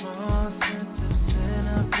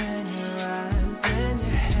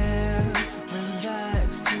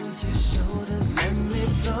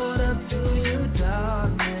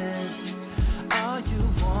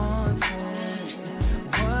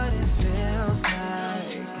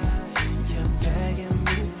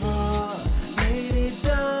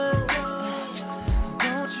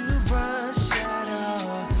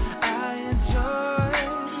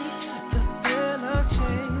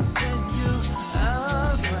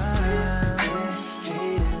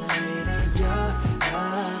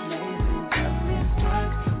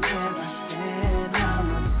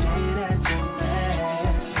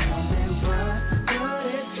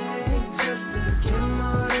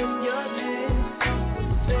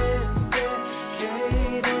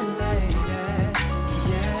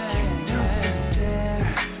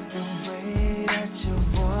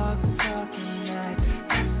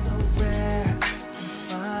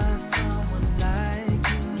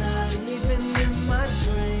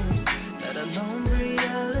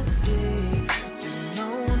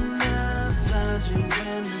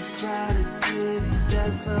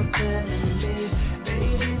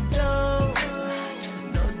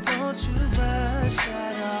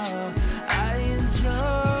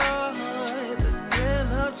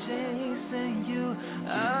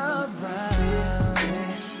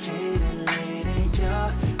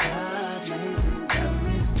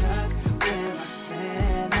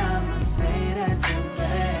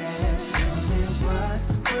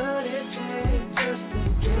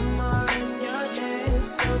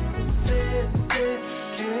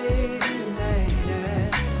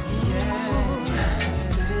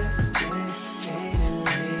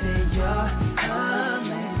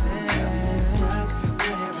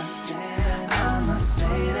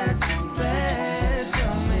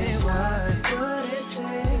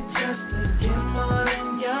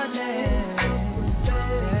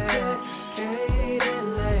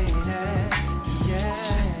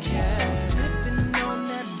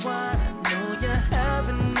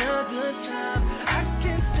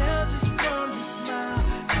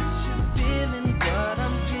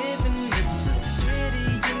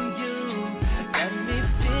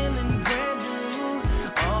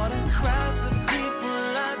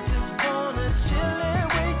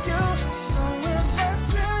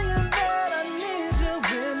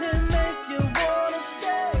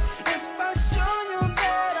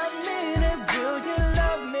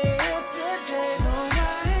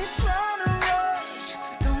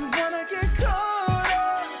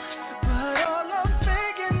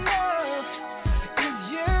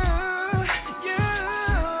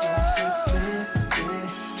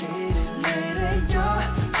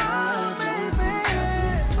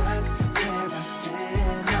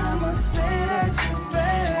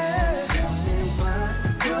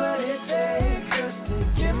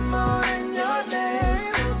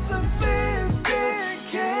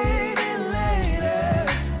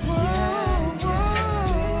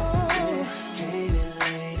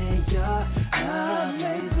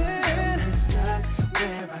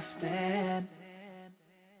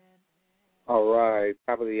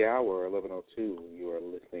 Top of the hour, 11:02. You are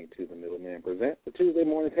listening to the Middleman Present, the Tuesday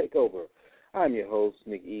Morning Takeover. I'm your host,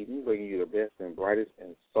 Nick Eden, bringing you the best and brightest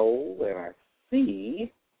in soul. And I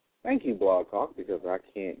see, thank you, Blog Talk, because I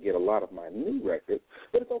can't get a lot of my new records,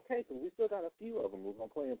 but it's okay because we still got a few of them. We're going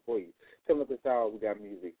to play them for you. Coming up this hour, we got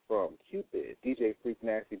music from Cupid, DJ Freak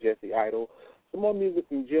Nasty, Jesse Idol, some more music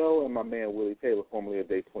from Joe, and my man Willie Taylor, formerly of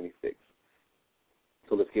Day 26.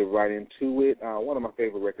 So let's get right into it. One of my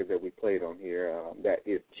favorite records that we played on here, that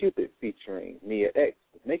is Cupid featuring Mia X,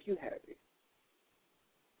 Make You Happy.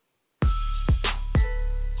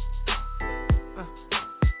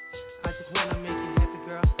 I just want to make you happy,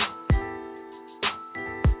 girl.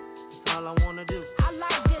 That's all I want to do. I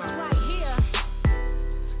like this right here.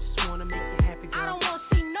 Just want to make you happy, girl. I don't want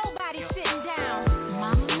to see nobody sitting down.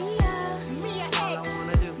 Mama Mia, Mia All I X, want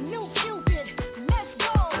to do.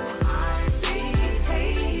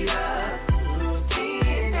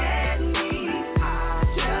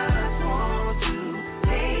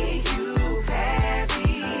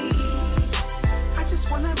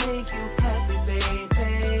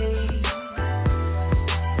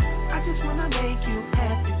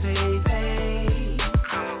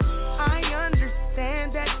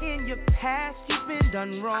 past you've been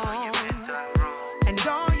done wrong. And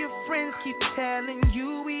all your friends keep telling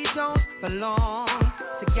you we don't belong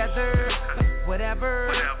together,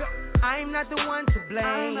 whatever. I'm not the one to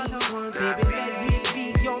blame. Baby, let me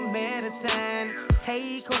be your medicine.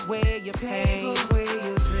 Take away your pain.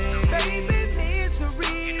 Baby,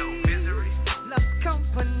 misery loves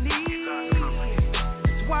company.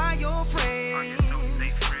 That's why your friends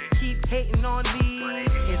keep hating on me.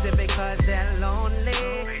 Is it because they're lonely?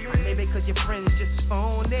 Or maybe because your friends just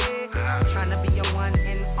phony? Trying to be your one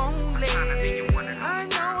and only. I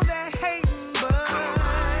know they're hating, but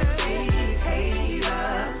these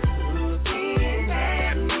haters looking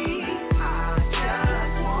at me. I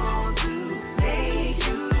just want to make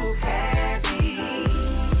you happy.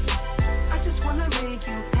 I just wanna make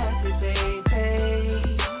you happy, baby.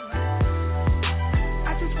 I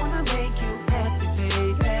just wanna make you happy,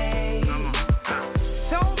 baby.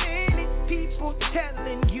 So many people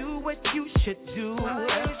telling you what you should do.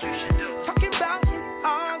 Talking about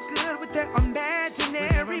all good with their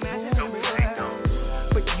imaginary boo.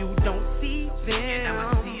 But you don't see them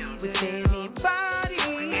with anybody.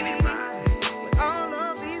 With all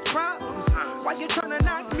of these problems, why you tryna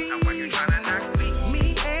knock me?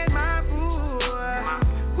 Me and my boo,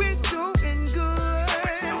 we're doing good.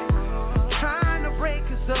 Trying to break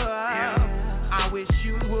us up. I wish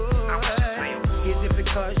you would. Is it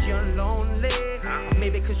because you're lonely? Or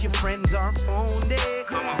maybe because your friends are phony?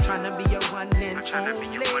 I'm trying to be your one and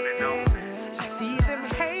only. I see them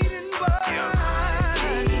hating, but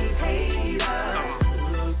these haters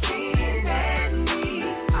looking at me.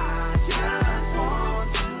 I just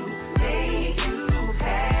want to make you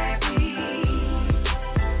happy.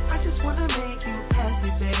 I just wanna make you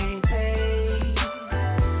happy, baby.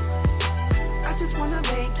 I just wanna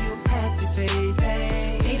make you happy, baby.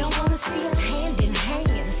 They don't wanna see us hand in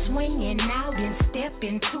hand, swinging out and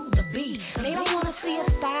stepping to the beat. They don't wanna see us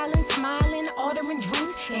styling, smiling, ordering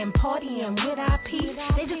drinks, and partying with our peeps.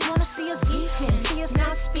 They just wanna see us beefing, see us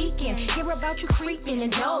not speaking, hear about you creeping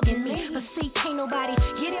and dogging me. But see, can't nobody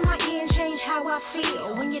get in my ear and change how I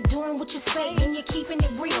feel. When you're doing what you say and you're keeping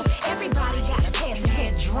it real. Everybody got a past and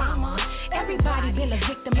had drama. Everybody been a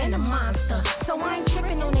victim and a monster. So I ain't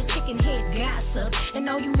tripping on that chicken head gossip. And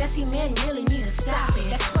all you messy men really need to stop it.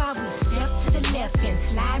 That's why we step to the left and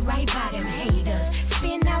slide right by them haters.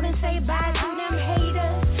 Spin out and say bye to them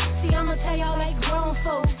haters. See, I'ma tell y'all like grown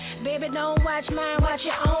folks. Baby, don't watch mine, watch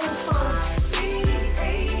your own folks. These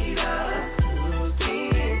haters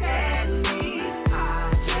looking at me.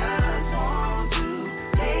 I just want to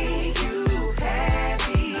make you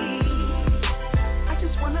happy. I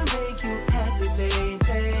just wanna make you happy,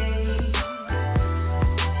 baby.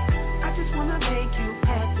 I just wanna make you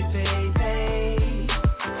happy, baby.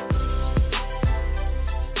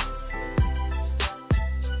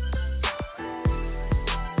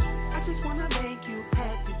 I just wanna make you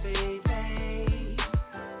happy, baby.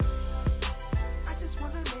 I just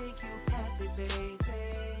wanna make you happy, baby.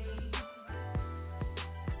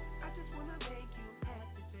 I just wanna make you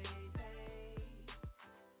happy, baby.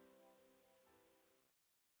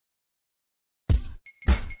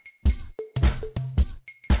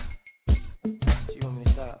 Do you want me to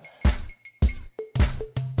stop?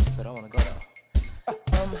 But I wanna go though.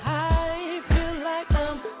 I'm high, feel like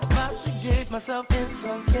I'm about to get myself in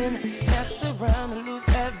something. Mess around and lose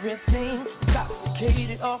everything.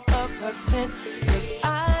 Intoxicated off of her scent. 'Cause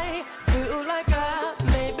I feel like I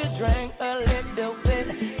maybe drank a little bit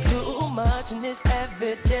too much and it's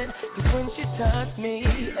evident. 'Cause when she touched me,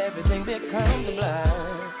 everything becomes a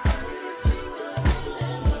blur.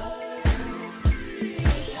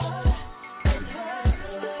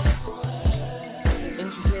 And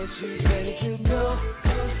she said she's ready to go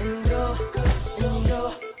and go and go.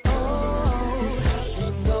 Oh,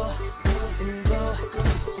 and go and go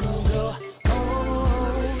and go. Oh,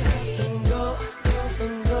 and go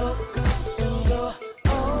and go and go.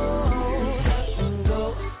 Oh, and go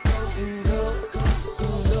and go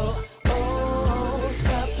and go. Oh,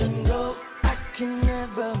 stop and go. I can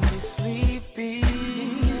never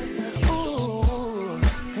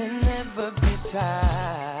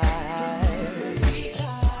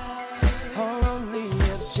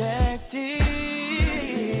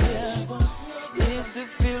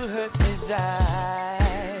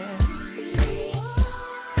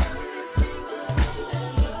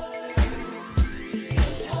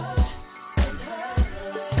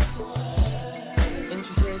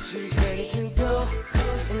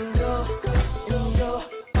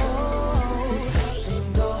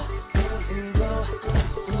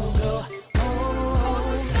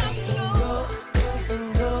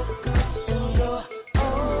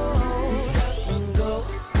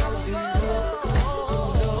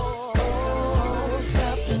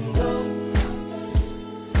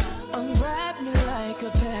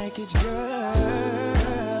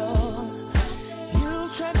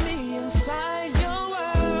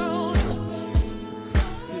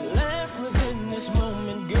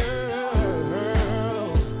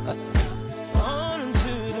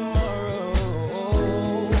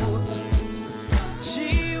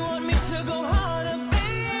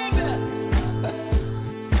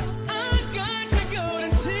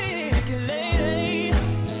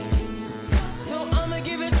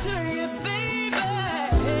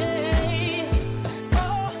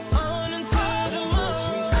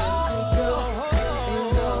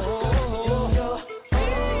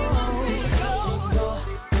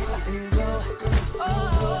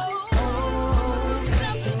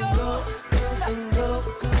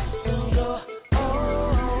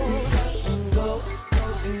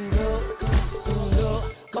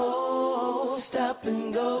stop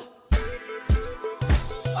and go. Oh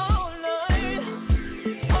Lord,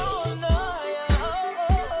 oh Lord,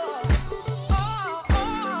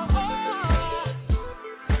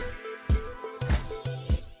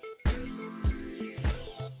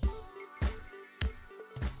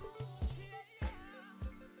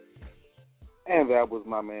 And that was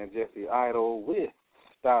my man Jesse Idol with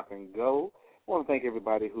Stop and Go. I want to thank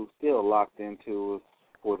everybody who's still locked into us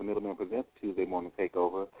for the Middleman Presents Tuesday Morning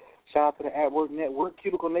Takeover. Shout out to the At Work Network,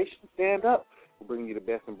 Cuticle Nation, stand up. We're bringing you the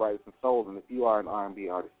best and brightest in soul. And if you are an R&B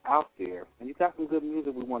artist out there and you've got some good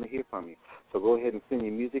music, we want to hear from you. So go ahead and send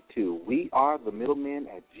your music to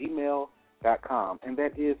wearethemiddlemen@gmail.com. And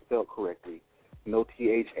that is spelled correctly. No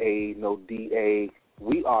THA, no DA.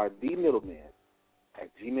 We are the middlemen at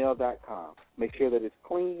gmail.com. Make sure that it's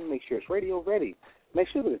clean. Make sure it's radio ready. Make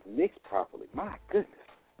sure that it's mixed properly. My goodness.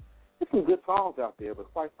 There's some good songs out there, but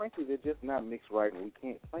quite frankly, they're just not mixed right, and we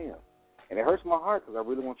can't play them. And it hurts my heart because I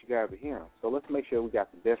really want you guys to hear them. So let's make sure we got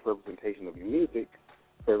the best representation of your music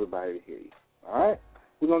for everybody to hear you. All right?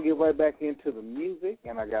 We're going to get right back into the music,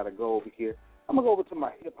 and I got to go over here. I'm going to go over to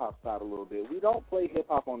my hip-hop side a little bit. We don't play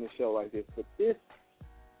hip-hop on this show like this, but this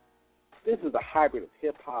is a hybrid of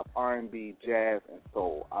hip-hop, R&B, jazz, and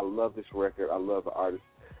soul. I love this record. I love the artist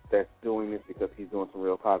that's doing this because he's doing some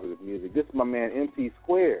real positive music. This is my man MC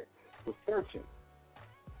Square with Searching,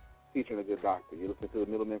 featuring a good doctor. You're listening to the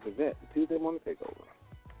Middleman Present, the Tuesday Morning Takeover.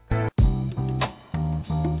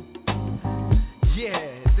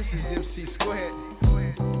 Yeah, this is MC Square.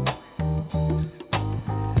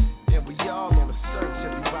 Yeah, we all on a search,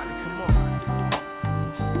 everybody, come on.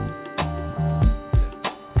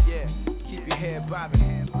 Yeah, keep your head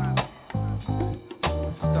bobbing.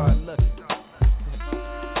 Start looking.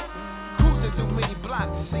 Cruising through many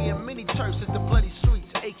blocks, seeing many churches at the bloody streets,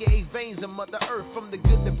 a.k.a. veins of Mother Earth, from the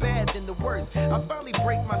good, the bad, and the worst. I finally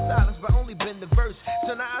break my silence by only been the verse.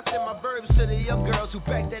 So now I send my verbs to the young girls who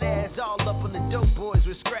back that ass all up on the dope boys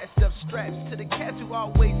with scratched up straps. To the cats who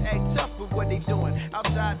always act tough with what they doing.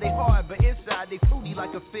 Outside they hard, but inside they fruity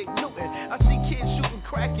like a fig Newton. I see kids shooting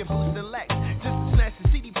crack and boosting lax just to snatch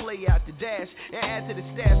the CD play out the dash and add to the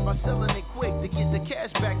stash by selling it quick to get the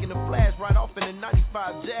cash back in the flash. Right off in the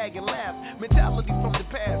 95 Jag and laugh. Mentality from the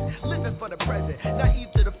past, living for the present,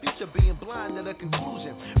 naive to the future, being blind to the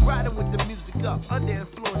conclusion. Riding with the music up, under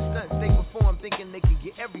influence stunts they perform, thinking they can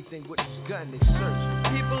get everything with this gun they search.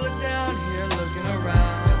 people are down here looking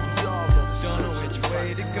around. We all Don't know which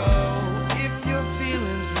way to go. If your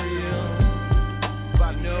feeling's real,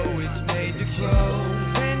 I know it's made to grow.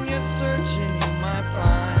 When you're searching, you might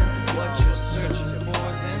find what you're searching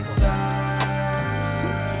for's inside.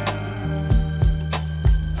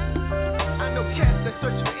 I know cats that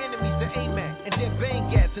search for enemies to aim at and then bang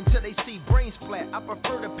gats until they see brains flat. I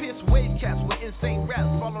prefer to pierce wave cats with insane raps.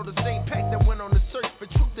 Follow the same pack that went on the search for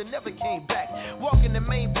truth and never came back. Walking the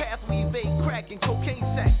main path, we evade crack and cocaine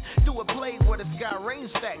sacks. Do a play where the sky rain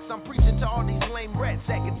stacks. I'm preaching to all these lame rats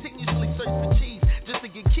that continuously search for cheese just to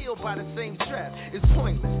get killed by the same trap. It's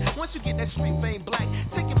pointless. Once you get that street fame black,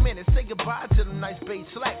 take a minute, say goodbye to the nice beige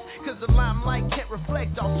slacks. Cause the limelight can't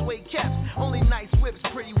reflect all suede caps. Only nice whips,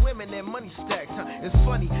 pretty women, and money stacks. It's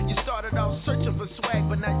funny, you started off searching for swag,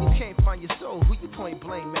 but now you can't find your soul. Who you point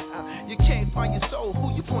blame at? You can't find your soul.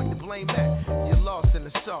 Who you point the blame at? You're lost in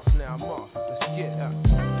the sauce, now I'm off. Let's get up.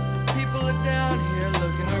 People are down here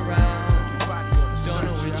looking around. Don't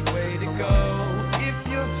know which way to go. If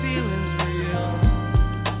your feeling's real,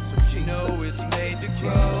 you know it's made to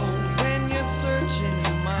grow. When you're searching,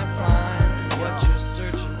 you might find what you're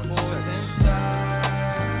searching for's inside.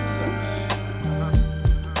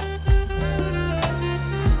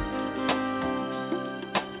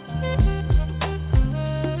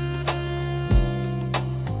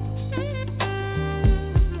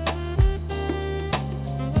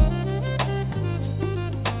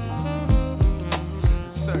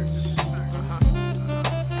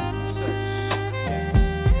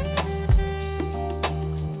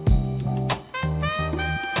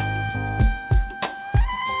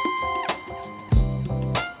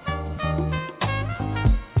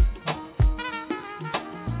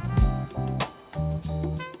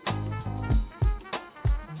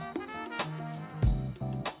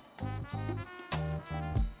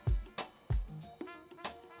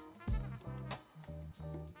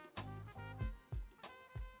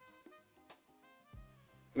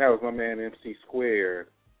 That was my man MC Square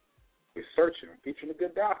with Searching, featuring a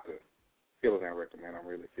good doctor. Feeling that record, man. I'm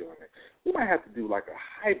really feeling it. We might have to do like a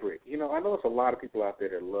hybrid. You know, I know there's a lot of people out there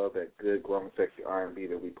that love that good, grown, sexy R&B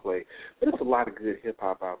that we play, but there's a lot of good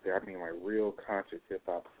hip-hop out there. I mean, like real conscious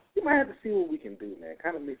hip-hop. we might have to see what we can do, man.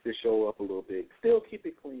 Kind of mix this show up a little bit. Still keep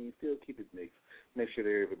it clean. Still keep it mixed. Make sure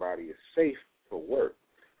that everybody is safe for work.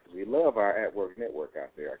 Because we love our at-work network out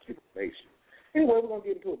there, our Cuban Nation. Anyway, we're going to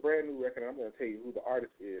get into a brand new record. I'm going to tell you who the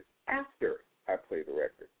artist is after I play the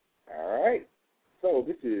record. All right? So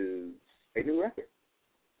this is a new record.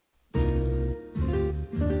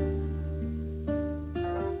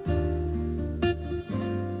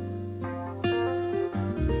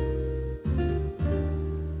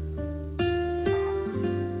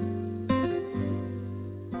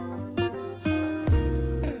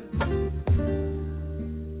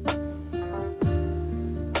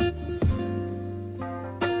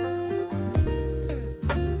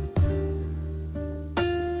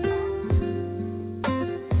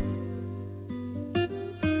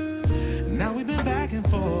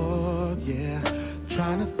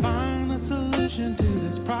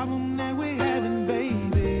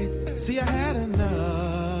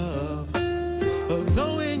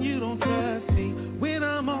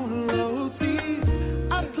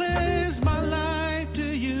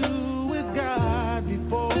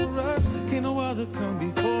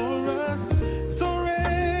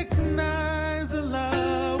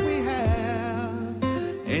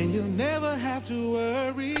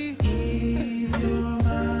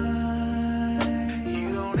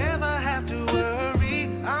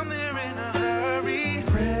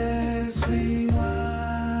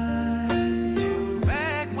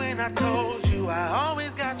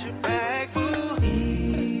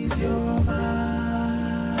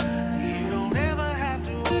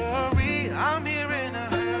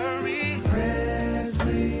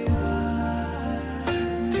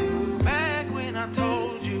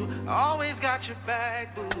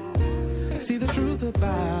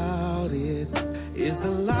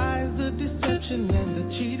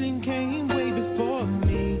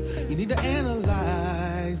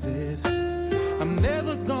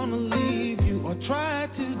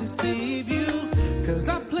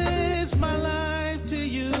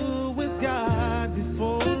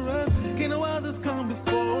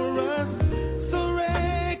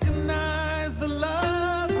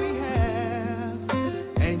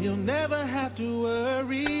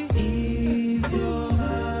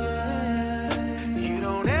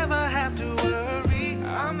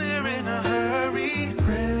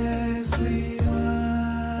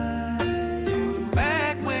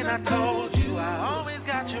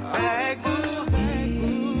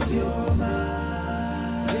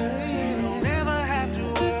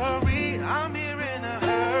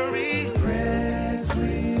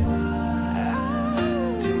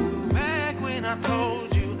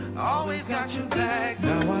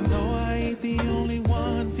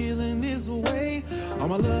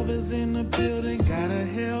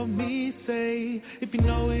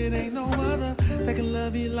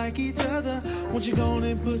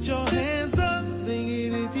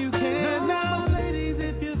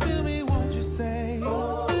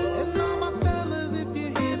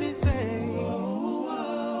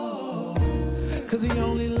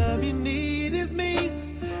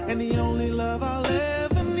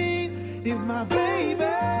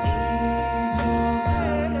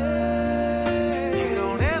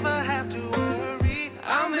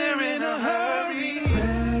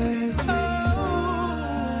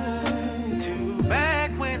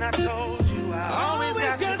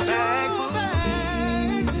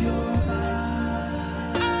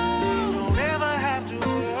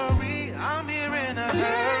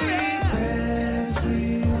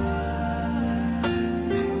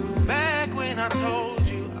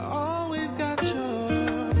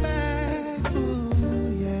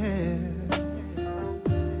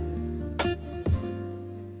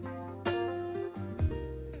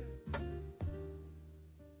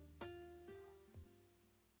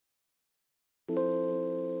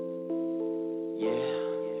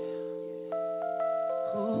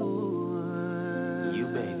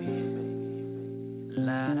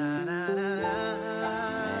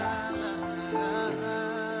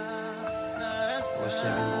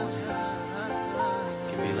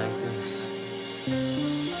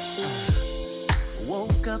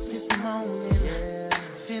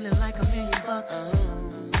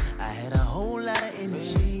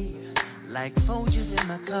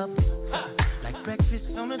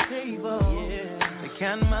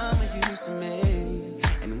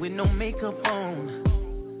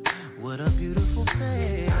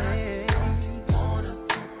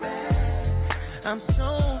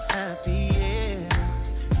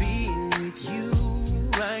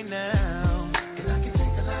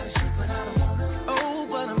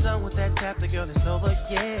 The girl is over,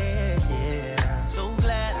 yeah, yeah. So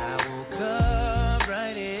glad I woke up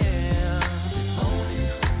right in.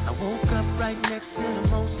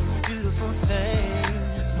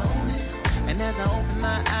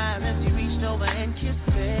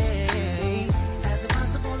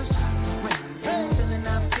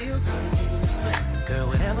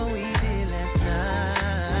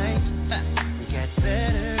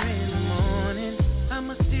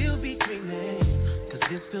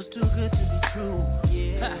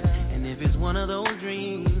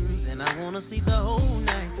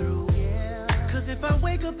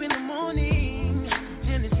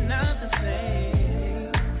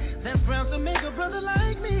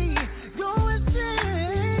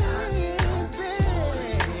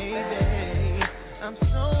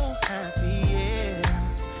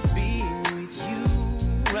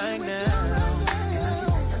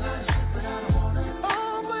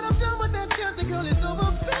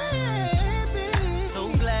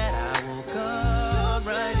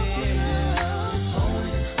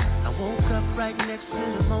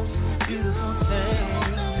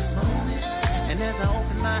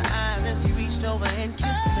 over and kiss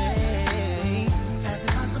me. As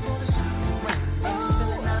impossible to stop the rain. This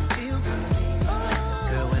feeling I feel good.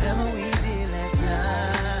 Girl, whatever we did last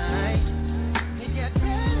night, it got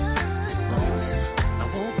better this morning. I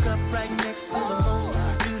woke up right next to the most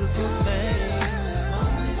beautiful thing.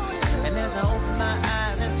 And as I opened my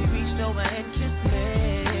eyes, as he reached over and kissed me.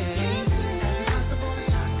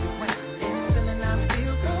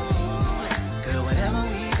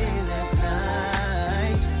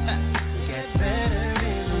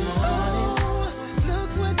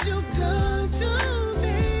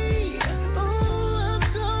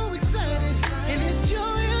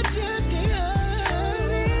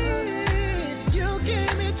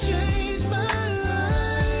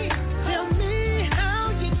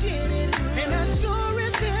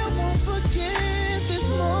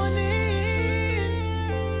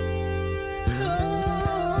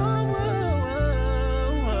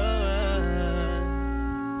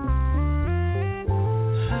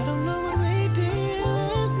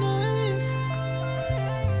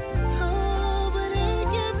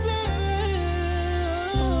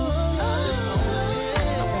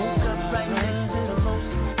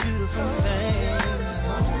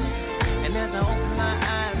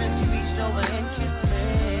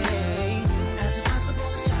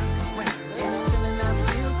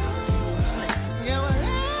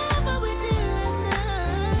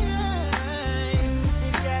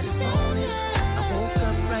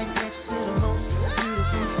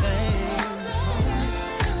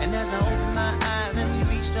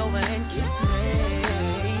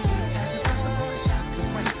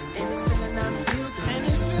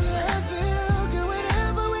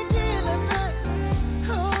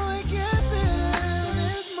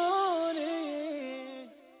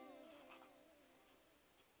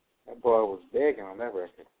 Boy, I was begging on that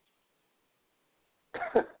record.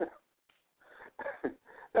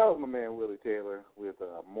 That was my man Willie Taylor with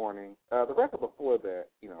Morning. The record before that,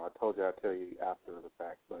 I told you I'd tell you after the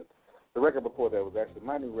fact, but the record before that was actually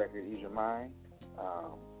my new record, Ease Your Mind.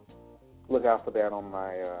 Look out for that on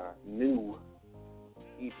my new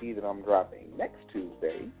EP that I'm dropping next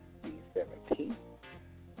Tuesday, the 17th.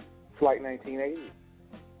 Flight 1980.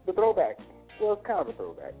 The throwback. Well, it's kind of a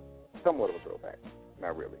throwback. Somewhat of a throwback.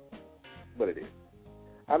 Not really. But it is.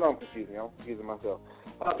 I know I'm confusing. I'm confusing myself.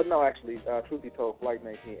 But no, actually, truth be told, Flight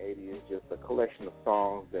 1980 is just a collection of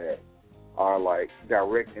songs that are like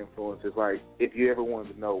direct influences. Like, if you ever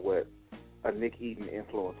wanted to know what a Nick Eden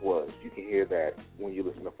influence was, you can hear that when you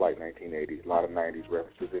listen to Flight 1980. A lot of 90s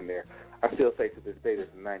references in there. I still say to this day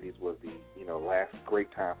that the 90s was the last great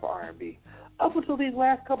time for R&B. Up until these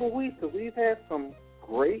last couple of weeks, because we've had some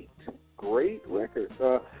great records.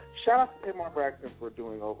 Shout out to Tamar Braxton for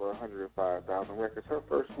doing over 105,000 records her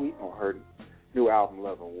first week on her new album,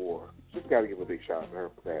 Love and War. Just got to give a big shout out to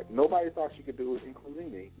her for that. Nobody thought she could do it,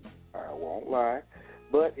 including me. I won't lie.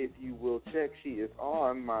 But if you will check, she is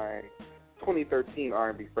on my 2013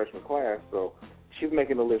 R&B freshman class, so she's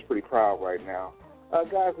making the list pretty proud right now.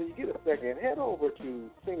 Guys, when you get a second, head over to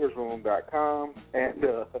singersroom.com and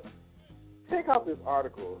check out this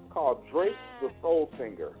article. It's called Drake the Soul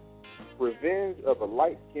Singer, Revenge of a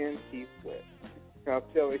Light-Skinned Keith Sweat. And I'm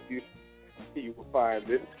telling you, you will find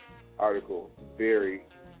this article very,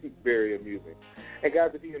 very amusing. And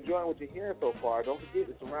guys, if you're enjoying what you're hearing so far, don't forget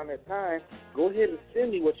it's around that time. Go ahead and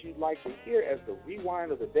send me what you'd like to hear as the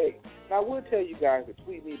rewind of the day. Now, I would tell you guys to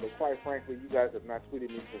tweet me, but quite frankly, you guys have not tweeted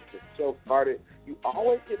me since the show started. You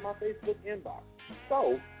always hit my Facebook inbox.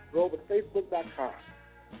 So go over to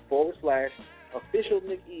facebook.com/official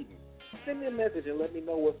Nick Eden. Send me a message and let me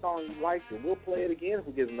know what song you liked, and we'll play it again if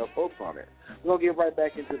we get enough folks on it. We're going to get right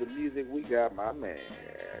back into the music. We got my man,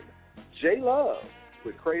 J Love,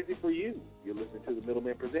 with Crazy For You. You're listening to the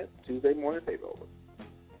Middleman Presents Tuesday Morning Takeover.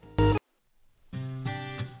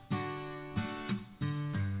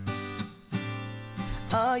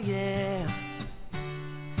 Oh, yeah.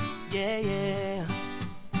 Yeah, yeah.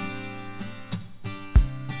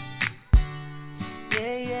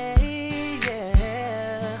 Yeah, yeah, yeah.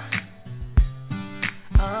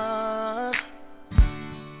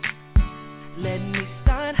 Let me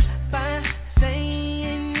start by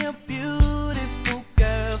saying you're beautiful,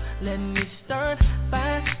 girl. Let me start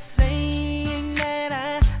by saying that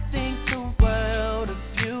I think the world of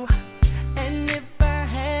you. And if I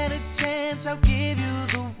had a chance, I'll give you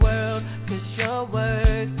the world, 'cause you're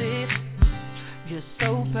worth it. You're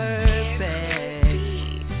so perfect.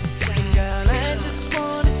 And girl, I just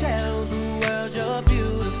wanna tell the world you're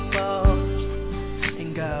beautiful.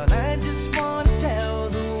 And girl, I just wanna tell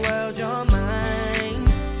the world you're mine.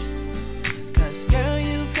 'Cause girl,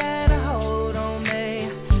 you got a hold on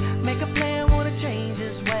me. Make a plan, wanna change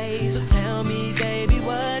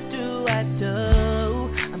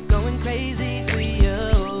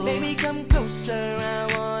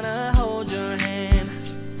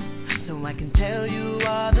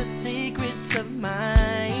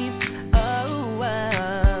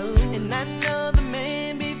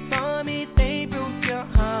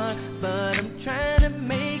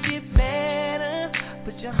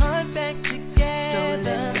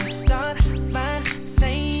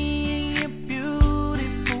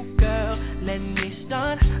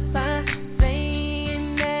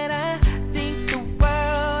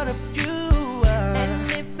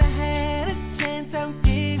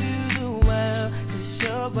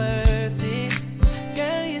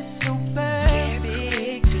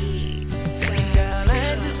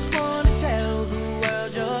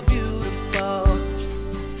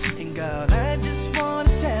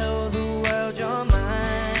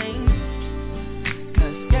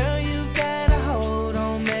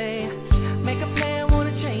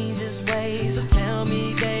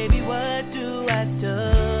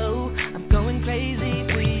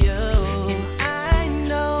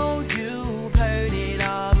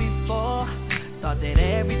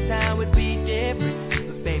this time would be different.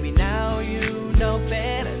 But baby, now you know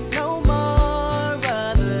better. No more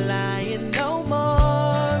of the lying, no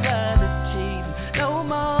more of the cheating, no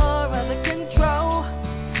more of the control.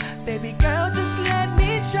 Baby girl, just let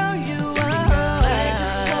me show you.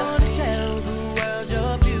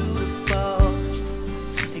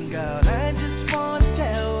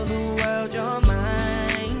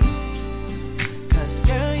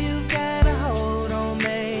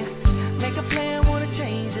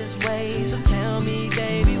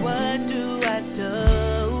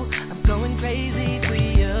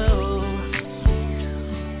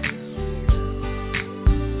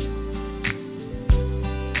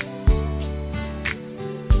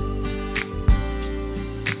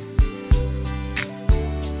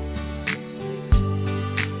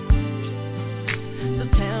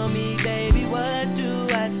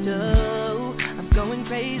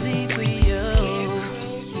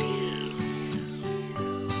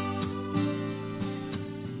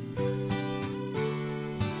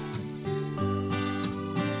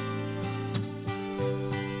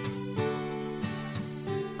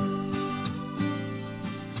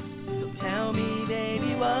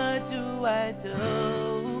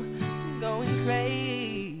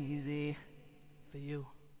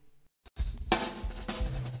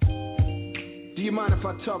 Do you mind if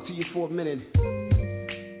I talk to you for a minute?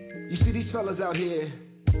 You see these fellas out here,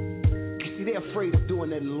 you see they're afraid of doing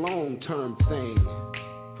that long-term thing.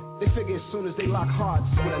 They figure as soon as they lock hearts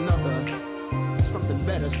with another, something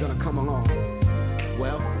better's gonna come along.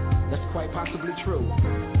 Well, that's quite possibly true.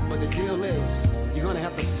 But the deal is, you're gonna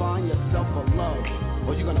have to find yourself a love,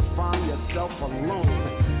 or you're gonna find yourself alone.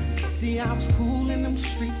 See, I was cool in them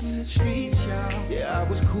streets, y'all. Yeah, I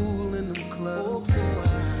was cool in them clubs.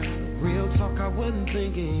 Real talk, I wasn't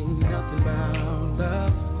thinking nothing about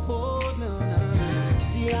love. Oh, no.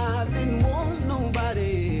 See, I didn't want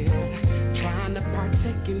nobody trying to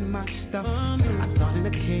partake in my stuff. I thought an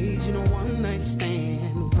occasional one-night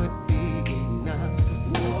stand would be enough.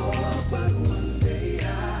 Oh, but one day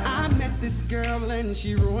I met this girl and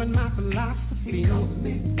she ruined my philosophy. She caught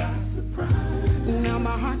me by surprise. Now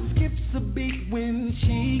my heart skips a beat when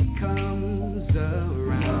she comes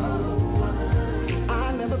around.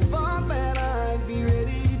 I never thought that I'd be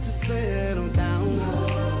ready to settle down.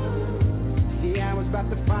 See, I was about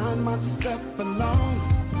to find myself alone,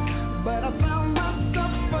 but I found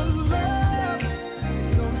myself alone.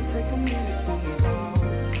 It's gonna take a minute for me all,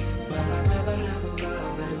 but I'd rather have a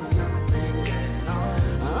love than nothing at all.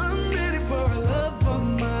 I'm ready for a love of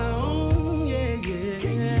my own, yeah.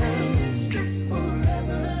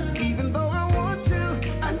 Forever. Even though I want to,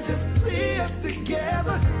 I just see us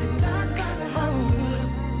together, and I gotta hold it.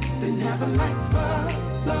 Have a life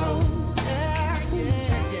alone. Yeah.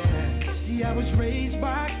 See, I was raised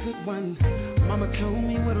by a good one. Mama told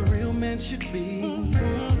me what a real man should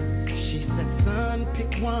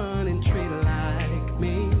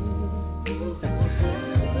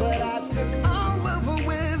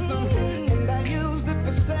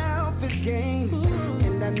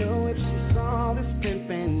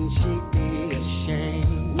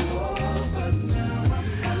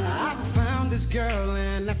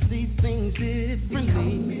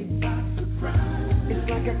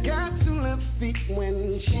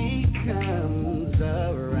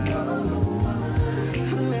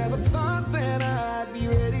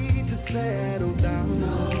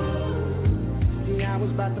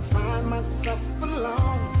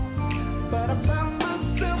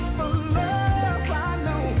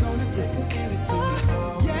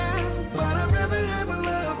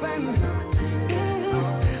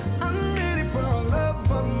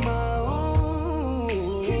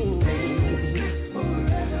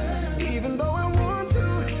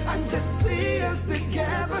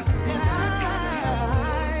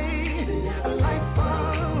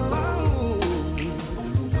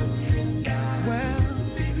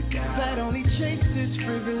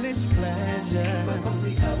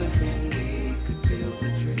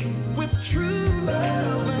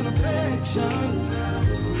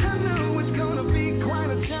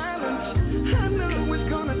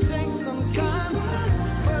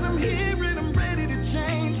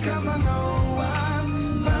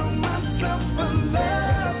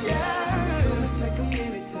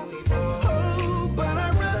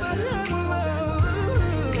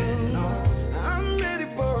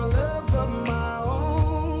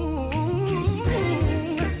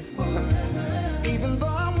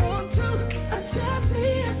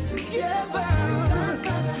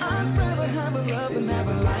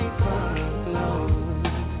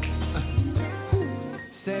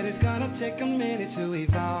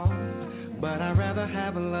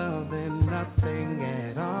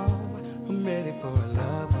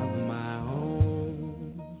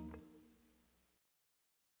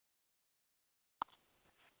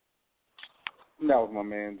That was my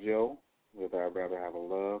man Joe with I'd Rather Have a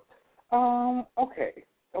Love. Okay.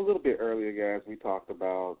 A little bit earlier, guys, we talked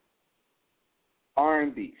about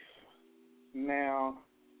R&B. Now,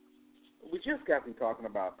 we just got through talking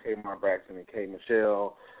about Tamar Braxton and K.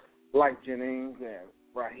 Michelle, Blake Jennings and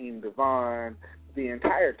Raheem Devon, the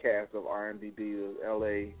entire cast of R&B Divas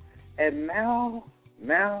LA, and now,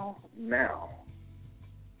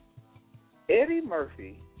 Eddie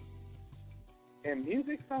Murphy and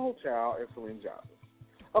Music Soul Child and Celine Johnson.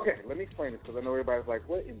 Okay, let me explain this because I know everybody's like,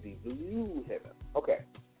 what in the blue heaven? Okay,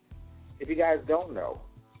 if you guys don't know,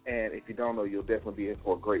 and if you don't know, you'll definitely be in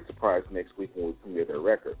for a great surprise next week when we premiere their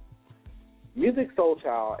record. Music Soul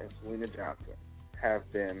Child and Selena Johnson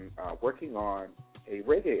have been working on a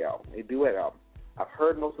reggae album, a duet album. I've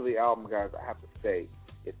heard most of the album, guys. I have to say,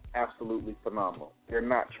 it's absolutely phenomenal. They're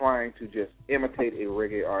not trying to just imitate a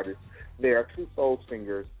reggae artist. They are two soul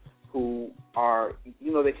singers who are,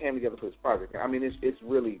 they came together for this project. I mean, it's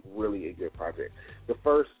really, really a good project. The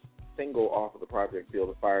first single off of the project, Build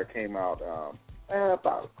a Fire, came out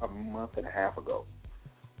about a month and a half ago.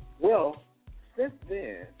 Well, since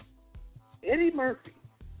then, Eddie Murphy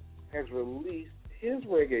has released his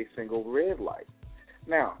reggae single, Red Light.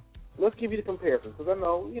 Now, let's give you the comparison, because I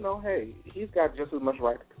know, hey, he's got just as much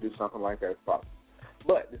right to produce something like that as possible.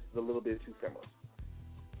 But this is a little bit too similar.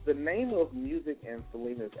 The name of Music and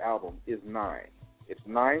Selena's album is 9. It's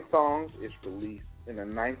 9 songs. It's released in the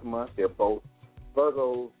 9th month. They're both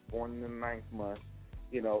Virgos, born in the 9th month.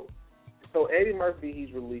 So Eddie Murphy,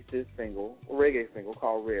 he's released his single, a reggae single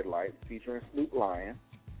called Red Light, featuring Snoop Lion.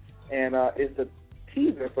 And it's a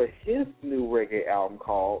teaser for his new reggae album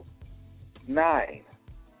called 9.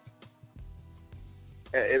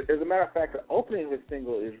 As a matter of fact, the opening of his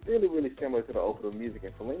single is really, really similar to the opening of Music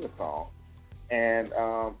and Selena song. And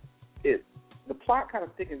the plot kind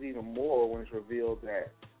of thickens even more when it's revealed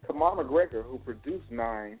that Kamar McGregor, who produced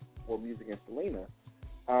 9 for Music and Selena,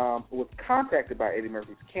 was contacted by Eddie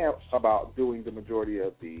Murphy's camp about doing the majority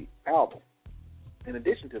of the album. In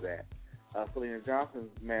addition to that, Selena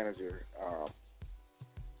Johnson's manager,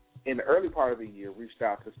 in the early part of the year, reached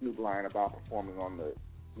out to Snoop Lion about performing on the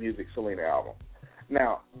Music Selena album.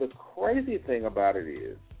 Now, the crazy thing about it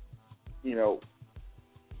is,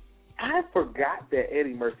 I forgot that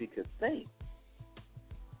Eddie Murphy could sing.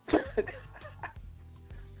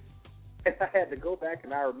 And I had to go back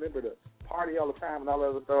and I remember the party all the time and all that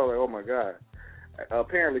other stuff. Like, oh, my God.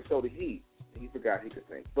 Apparently, so did he. He forgot he could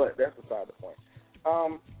sing. But that's beside the point.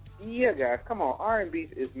 Yeah, guys, come on. R&B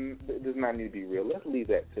does not need to be real. Let's leave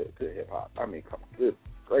that to hip-hop. I mean, come on. Good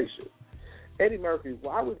gracious. Eddie Murphy,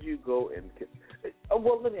 why would you go and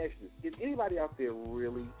well, let me ask you this. Is anybody out there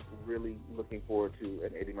really, really looking forward to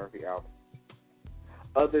an Eddie Murphy album?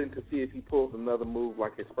 Other than to see if he pulls another move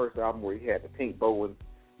like his first album where he had the pink bow and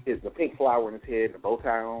the pink flower in his head and the bow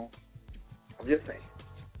tie on? I'm just saying.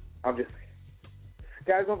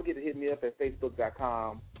 Guys, don't forget to hit me up at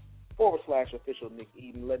facebook.com/official Nick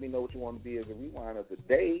Eden. Let me know what you want to be as a rewind of the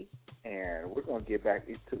day, and we're going to get back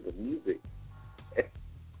into the music.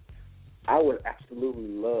 I would absolutely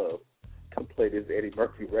love to play this Eddie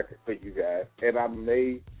Murphy record for you guys, and I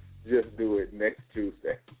may just do it next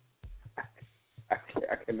Tuesday. I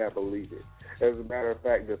cannot believe it. As a matter of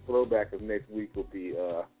fact, the throwback of next week will be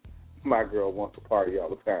My Girl Wants to Party All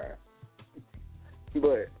the Time.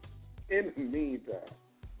 But in the meantime,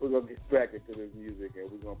 we're going to get back into this music,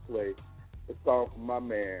 and we're going to play the song from my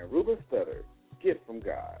man, Ruben Studdard, Gift from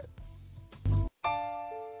God.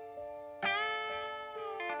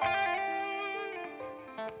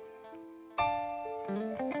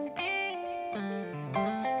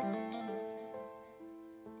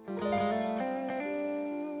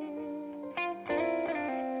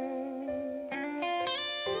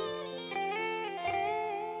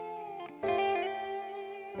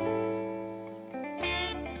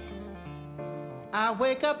 I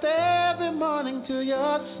wake up every morning to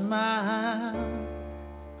your smile.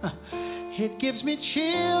 It gives me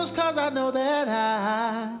chills 'cause I know that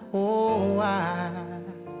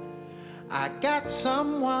I got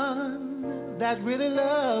someone that really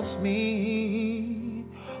loves me.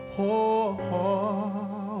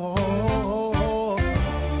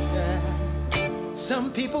 Yeah.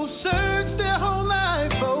 Some people search their whole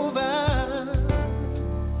life over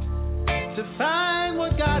to find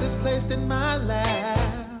what God has placed in my life.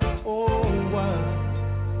 What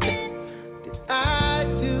did I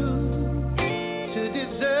do to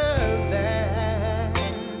deserve that?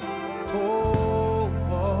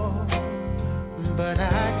 But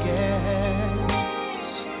I guess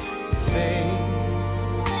faith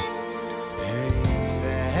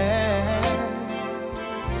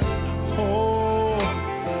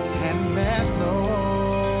and math, no.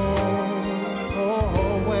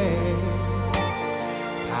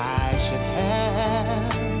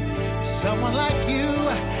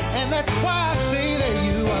 And that's why I say that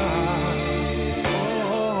you are.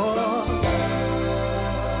 Oh,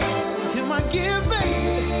 you're my gift, baby.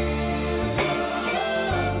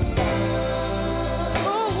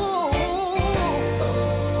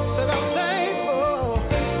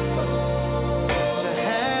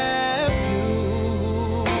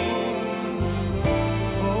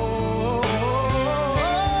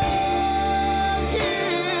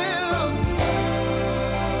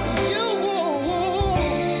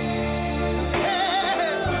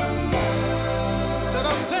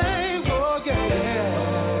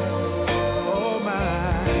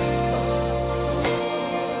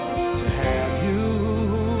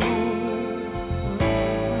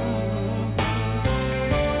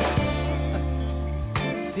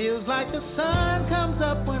 Like the sun comes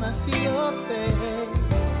up when I see your face.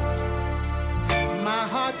 My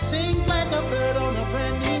heart sings like a bird on a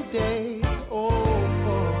brand new day. Oh,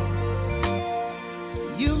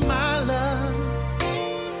 oh. You, my love,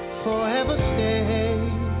 forever stay,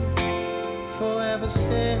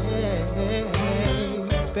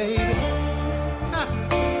 baby.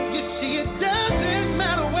 You see, it doesn't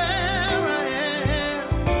matter where I am.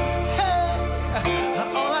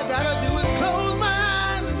 Hey, all I gotta do is close my eyes.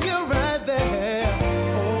 Right there,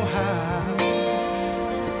 oh how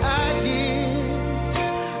I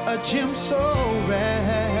give a gem so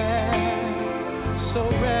rare,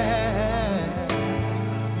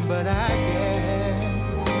 but I can't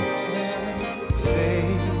say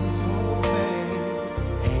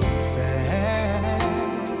ain't fair,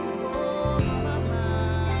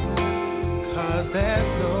 'cause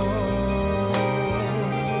there's no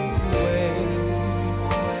way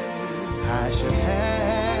I should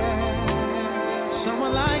have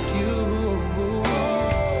someone like you,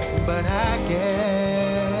 but I guess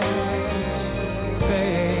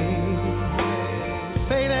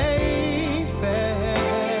fate ain't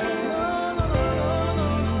fair,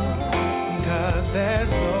 'cause there's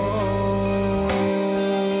no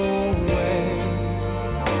way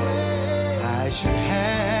I should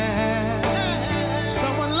have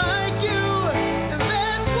someone like you, and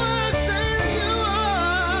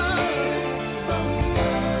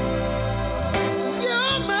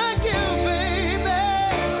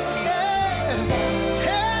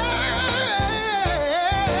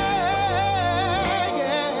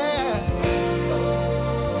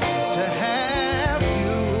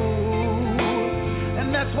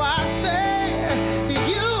that's why I say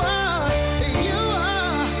you are.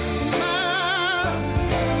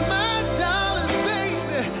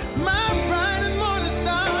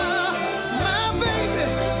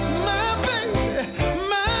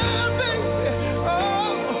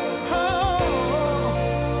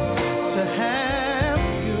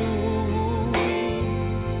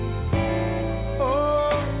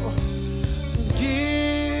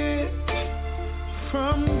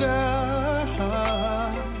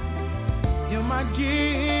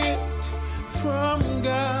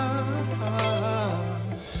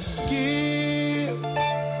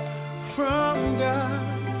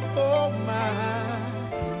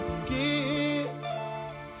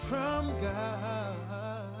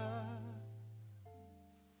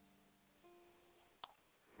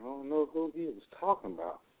 Who he was talking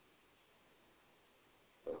about.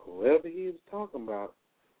 But whoever he was talking about,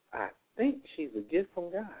 I think she's a gift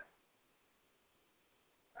from God.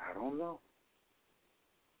 I don't know.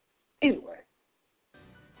 Anyway,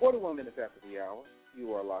 41 minutes after the hour,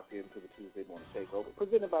 you are locked into the Tuesday Morning Takeover,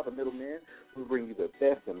 presented by the Middlemen, who bring you the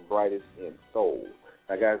best and brightest in soul.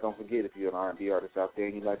 Now, guys, don't forget, if you're an R&B artist out there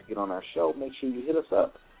and you'd like to get on our show, make sure you hit us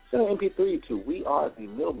up. Send an MP3 to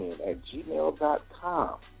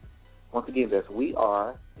wearethemiddlemen@gmail.com. Once again, that's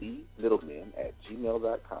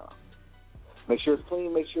wearethemiddlemen@gmail.com. Make sure it's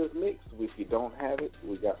clean, make sure it's mixed. If you don't have it,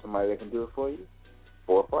 we got somebody that can do it for you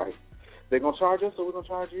for a price. They're going to charge us, so we're going to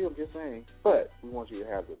charge you, I'm just saying. But we want you to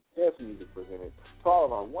have the best music presented to all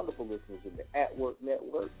of our wonderful listeners in the At Work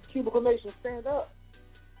Network. Cubicle Nation, stand up.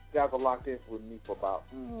 You guys are locked in with me for about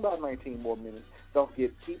 19 more minutes. Don't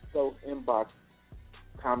forget, keep those inbox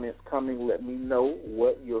comments coming. Let me know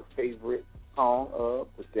what your favorite song of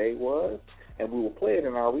the day was, and we will play it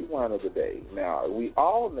in our rewind of the day. Now, we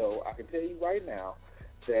all know, I can tell you right now,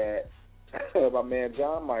 that my man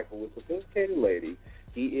John Michael with Sophisticated Lady,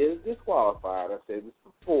 he is disqualified. I said this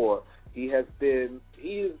before. He is the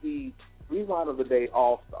rewind of the day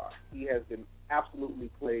all-star. He has been absolutely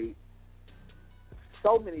played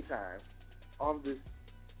so many times on this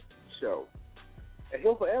show. And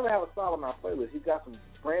he'll forever have a spot on our playlist. He's got some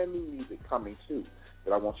brand new music coming, too,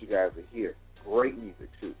 that I want you guys to hear. Great music,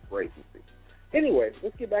 too. Great music. Anyway,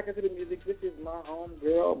 let's get back into the music. This is my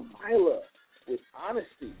homegirl, Myla. with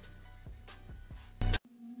Honesty.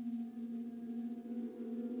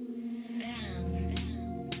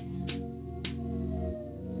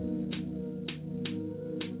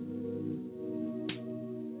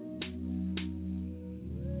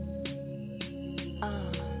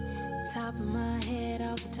 Top of my head,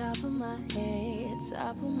 off the top of my head,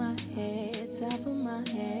 top of my head, top of my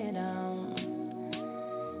head.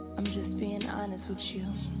 I'm just being honest with you.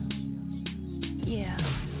 Yeah.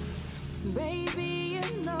 Baby, you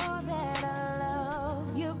know that I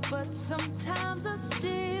love you, but sometimes I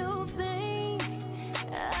still think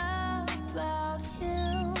about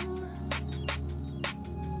him.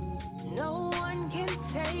 No one can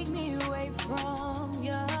take me away from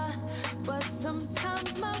you, but sometimes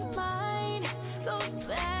my mind goes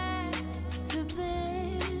back to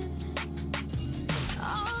this.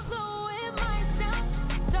 Although it might sound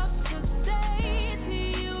tough to say to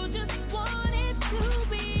you, just wanted to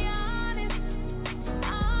be honest,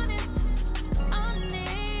 honest, honest.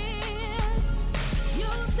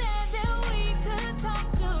 You said that we could talk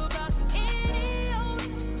about any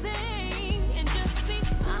old thing and just be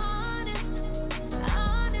honest,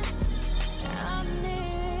 honest, honest.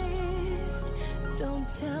 Don't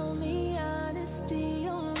tell me honesty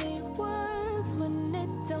only works when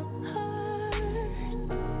it don't hurt,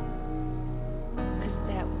 'cause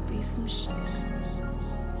that would be some shit.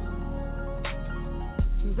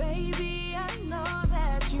 Baby, I know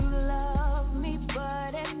that you love me,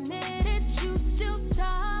 but admit it, you still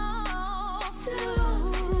talk to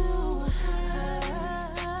her.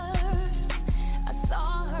 I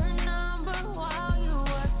saw her number while you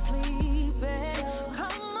were sleeping.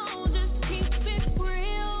 Come on, just keep it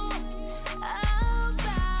real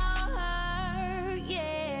about her,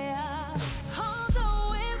 yeah.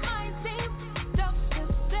 Although it might seem tough to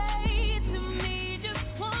say to me, just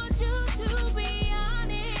want you to be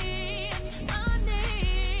honest,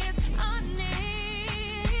 honest,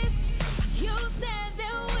 honest. You said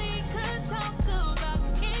that we could talk about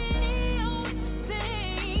any old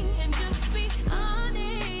thing and just be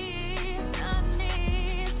honest,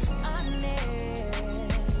 honest, honest.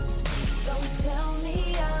 Don't tell me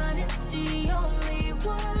honesty only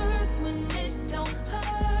works when it don't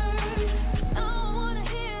hurt. I don't wanna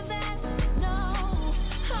hear that, no,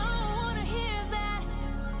 I don't wanna hear that.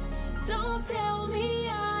 Don't tell me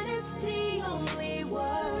honesty only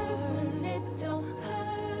works when it don't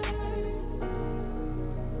hurt.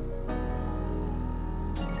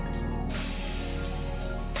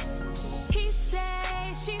 He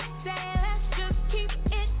say, she say, let's just keep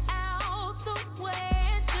it out the way.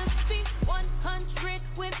 Just be 100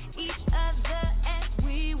 with each other and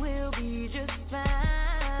we will be just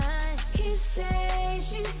fine. He say,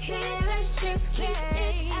 she say, let's just keep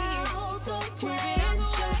it out the way.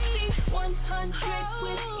 Just be 100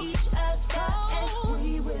 with each other and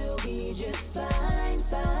we will be just fine,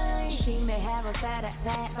 fine. She may have a fat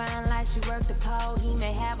fine like she worked the pole. He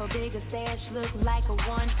may have a bigger stash, look like a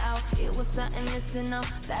 1-0. It was something to know,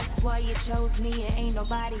 that's why you chose me. And ain't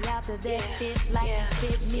nobody out there that fits like you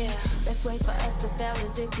fit me. Best way for us to fail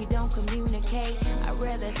is if we don't communicate. I'd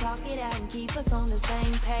rather talk it out and keep us on the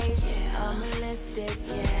same page. I'm realistic,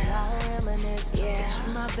 I reminisce.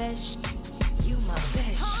 You my best, you my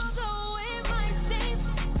best. Although it might seem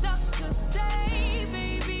tough to say,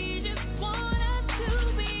 baby, just want us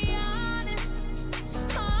to be honest,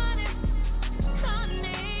 honest, honest.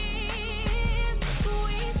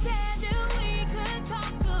 We said that we could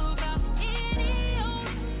talk about any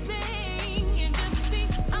old thing and just be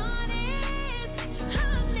honest,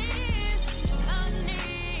 honest, honest,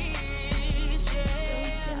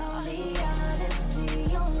 yeah. Don't tell me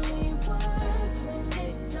honesty only works when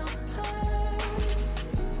it don't hurt.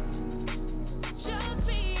 Just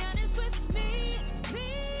be honest with me.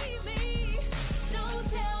 Don't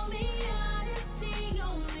tell me honesty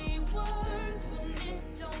only works when it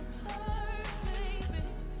don't hurt, baby.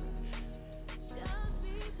 Just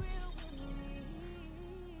be real with me.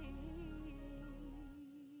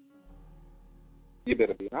 You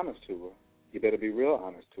better be honest to her. You better be real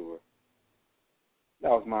honest to her. That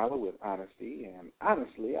was Mila with Honesty, and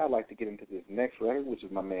honestly, I'd like to get into this next record, which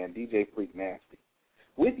is my man DJ Freak Nasty.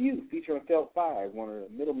 With You, featuring Felt 5, one of the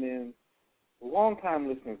middlemen, longtime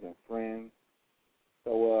listeners and friends.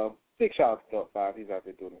 So, big shout out to Felt 5. He's out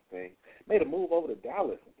there doing his thing. Made a move over to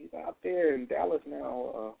Dallas. He's out there in Dallas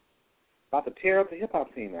now, about to tear up the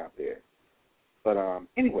hip-hop scene out there. But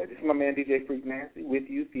anyway, this is my man DJ Freak Nasty with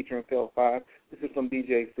You, featuring Felt 5. This is from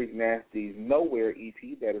DJ Freak Nasty's Nowhere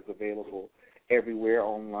EP that is available everywhere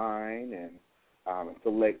online and in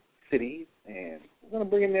select cities. And we're going to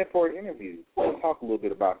bring him there for an interview. We'll talk a little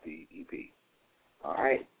bit about the EP. All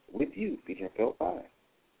right, With You, featuring Felt 5.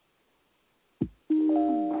 Yeah.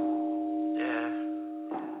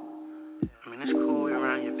 I mean, it's cool you're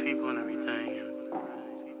around your people and everything. And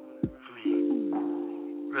I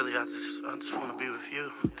mean, really, I just want to be with you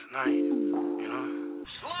tonight, you know?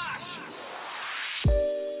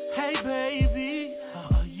 Hey baby, how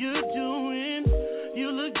are you doing? You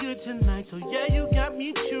look good tonight, so yeah, you got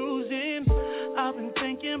me choosing. I've been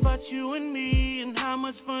thinking about you and me and how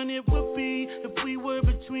much fun it would be if we were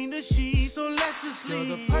between the sheets. So let's just leave.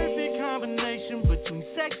 You're the perfect combination between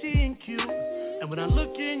sexy and cute. And when I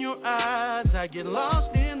look in your eyes, I get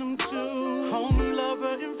lost in them too. Homie,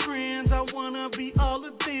 lover, and friends, I wanna be all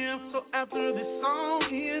of them. So after this song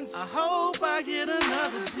ends, I hope I get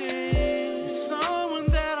another chance. You're someone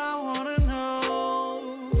that I wanna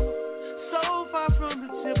know. So far from the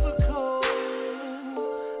typical.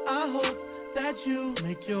 I hope that you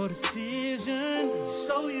make your decision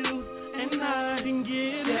so you and I can get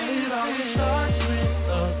it. It always starts with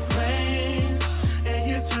a plan, and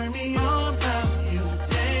you turn me on how you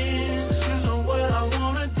dance. You know what I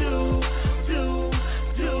wanna do.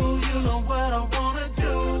 You know what I wanna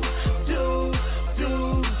do.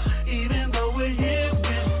 Even though we're here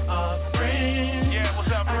with our friends. Yeah,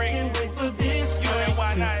 what's up, Rick? I can't wait for this night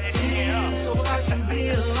to end, so I can be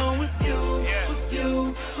alone with you. Yeah.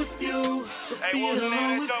 With you. Hey, be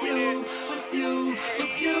alone with you.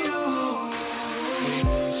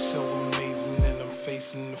 So amazing, and I'm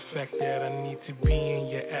facing the fact that I need to be in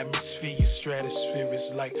your atmosphere. Your stratosphere is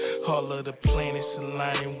like all of the planets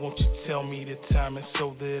aligning. Won't you tell me the timing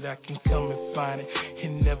so that I can come and find it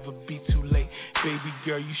and never be too late? Baby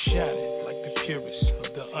girl, you shining like the purest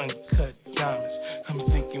of the uncut diamonds. I'm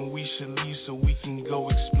thinking we should leave so we can go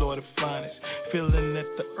explore the finest. Feeling that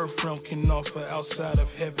the earth realm can offer outside of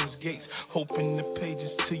heaven's gates. Hoping the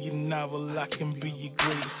pages to your novel I can be your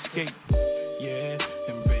great escape. Yeah,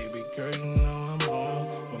 and baby girl, you know I'm on.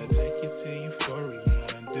 Wanna take you to euphoria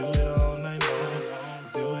and do it all night long.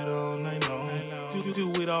 Do it all night long.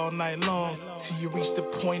 Do it all night long. Till you reach the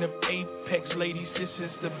point of apex, ladies, this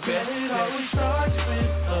is the best. It always starts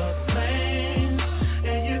with a plan,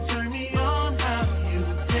 and you turn me on how you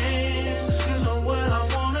dance. You know what I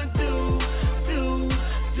wanna do.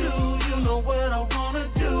 You know what I wanna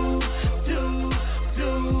do.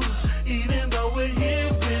 Even though we're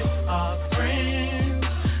here with our friends,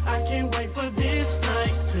 I can't wait for this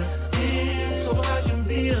night to end, so I can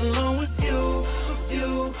be alone with you.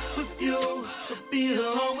 Be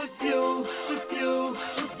alone with you.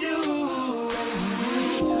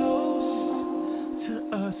 To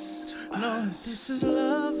us, know that this is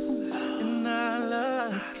love and not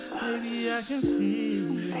love. Baby, I can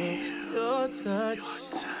feel your touch.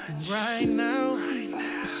 And right now,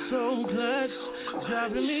 it's so clutch,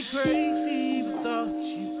 driving me crazy without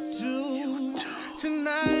you do.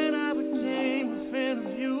 Tonight I became a fan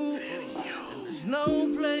of you. And there's no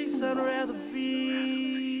place I'd rather be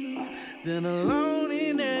than alone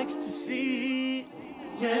in ecstasy.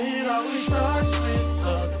 Yeah, it always starts with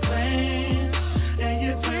a plan, and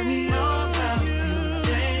you turn me on how you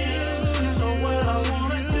dance. You know what I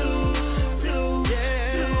wanna do. You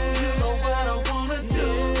know what I wanna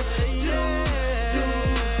do.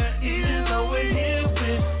 Even though we're here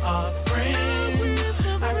with our friends,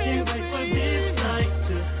 I can't wait for this night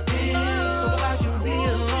to end, so I can be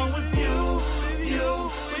alone with you.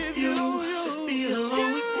 Be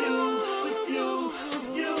alone with you.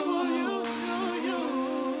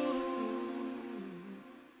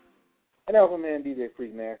 And that was my man DJ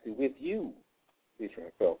Freak Nasty with You,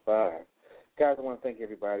 featuring Felt 5. Guys, I want to thank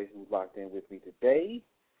everybody who's locked in with me today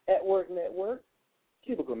at Work Network,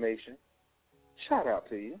 Cubicle Nation. Shout out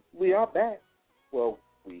to you. We are back. Well,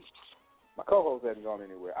 my co-host hasn't gone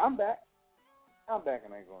anywhere. I'm back and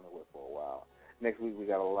I ain't going nowhere for a while. Next week we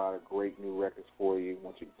got a lot of great new records for you. I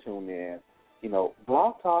want you to tune in. You know,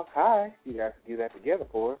 Blog Talk, hi. You guys can get that together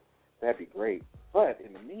for us. That'd be great. But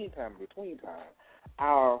in the meantime, between time,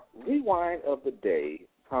 our rewind of the day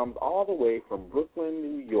comes all the way from Brooklyn,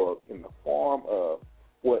 New York, in the form of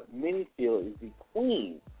what many feel is the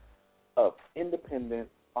queen of independent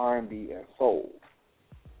R&B and soul.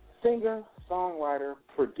 Singer, songwriter,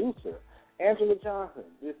 producer, Angela Johnson.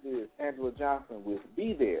 This is Angela Johnson with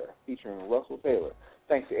Be There, featuring Russell Taylor.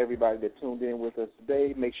 Thanks to everybody that tuned in with us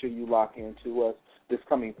today. Make sure you lock into us this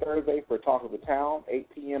coming Thursday for Talk of the Town, 8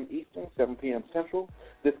 p.m. Eastern, 7 p.m. Central.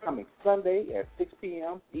 This coming Sunday at 6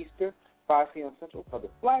 p.m. Eastern, 5 p.m. Central for the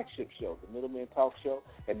flagship show, the Middleman Talk Show.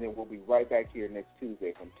 And then we'll be right back here next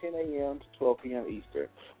Tuesday from 10 a.m. to 12 p.m. Eastern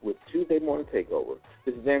with Tuesday Morning Takeover.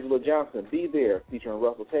 This is Angela Johnson, Be There, featuring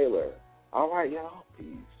Russell Taylor. All right, y'all.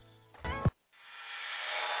 Peace.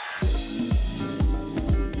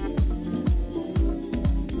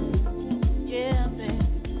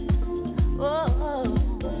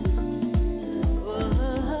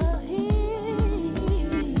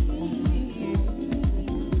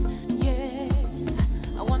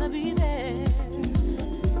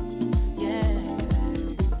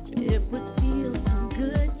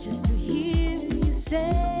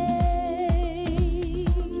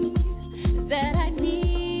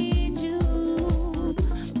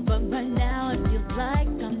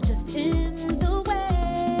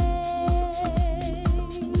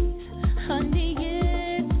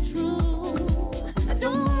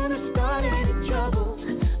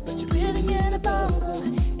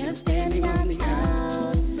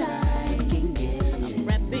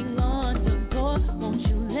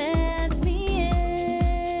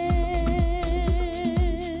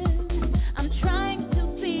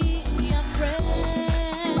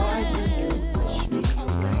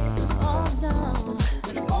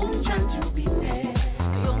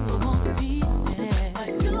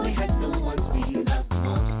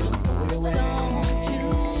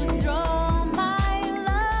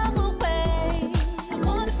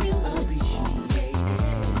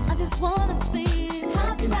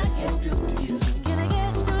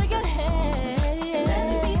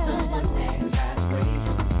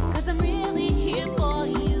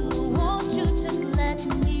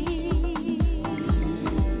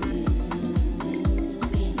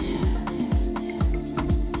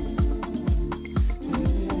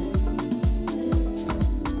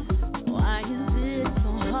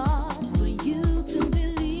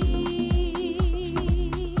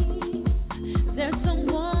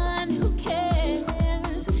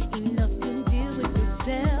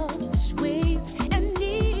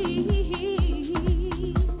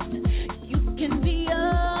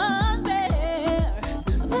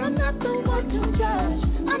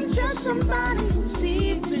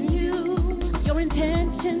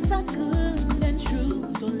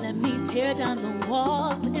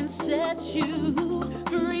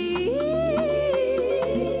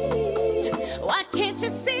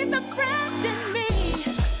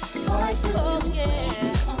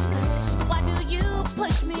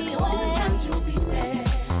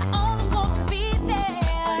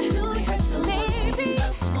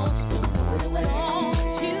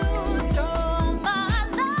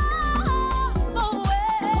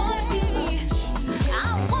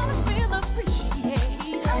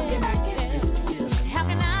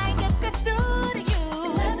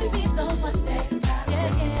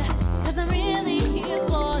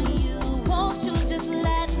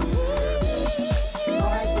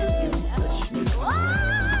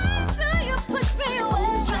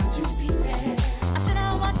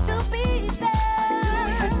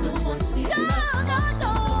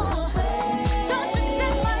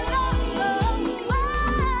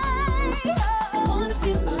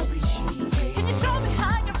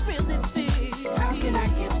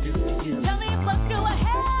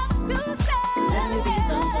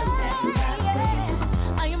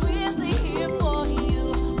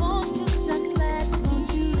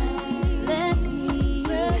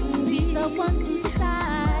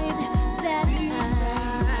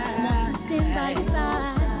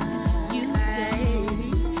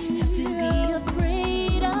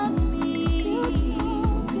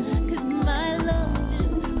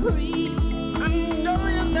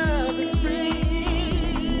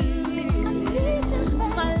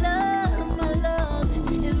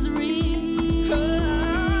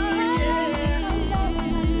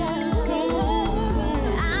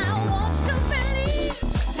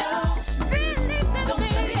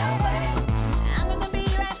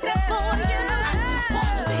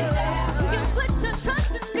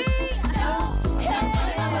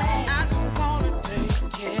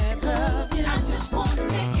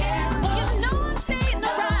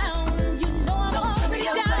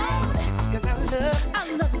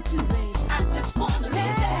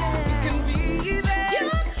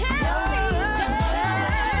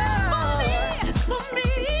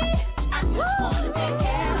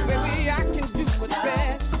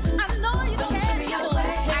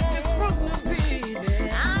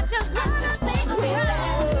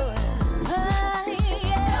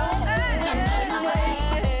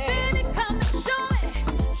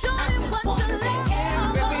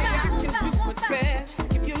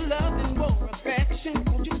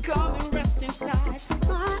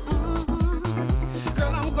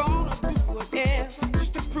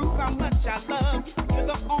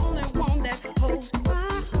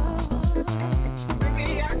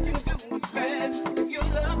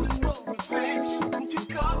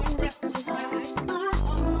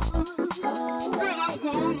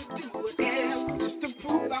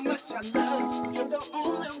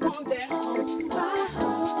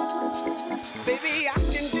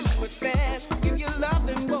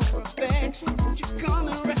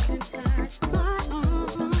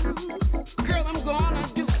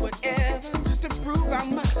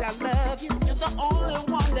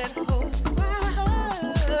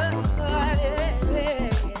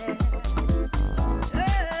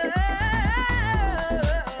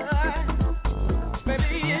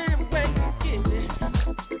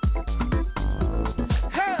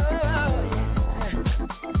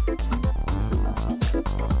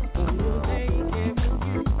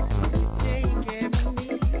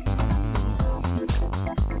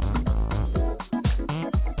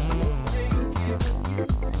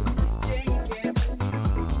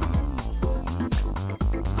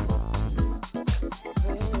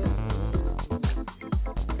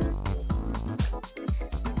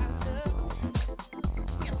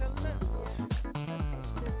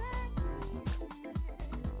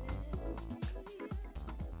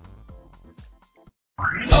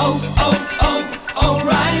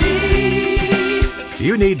 O'Reilly.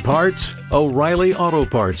 You need parts? O'Reilly Auto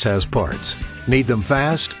Parts has parts. Need them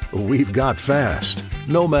fast? We've got fast.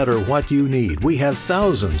 No matter what you need, we have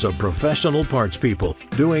thousands of professional parts people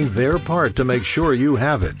doing their part to make sure you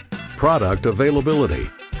have it. Product availability.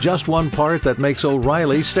 Just one part that makes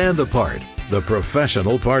O'Reilly stand apart. The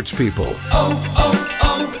professional parts people.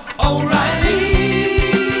 O'Reilly.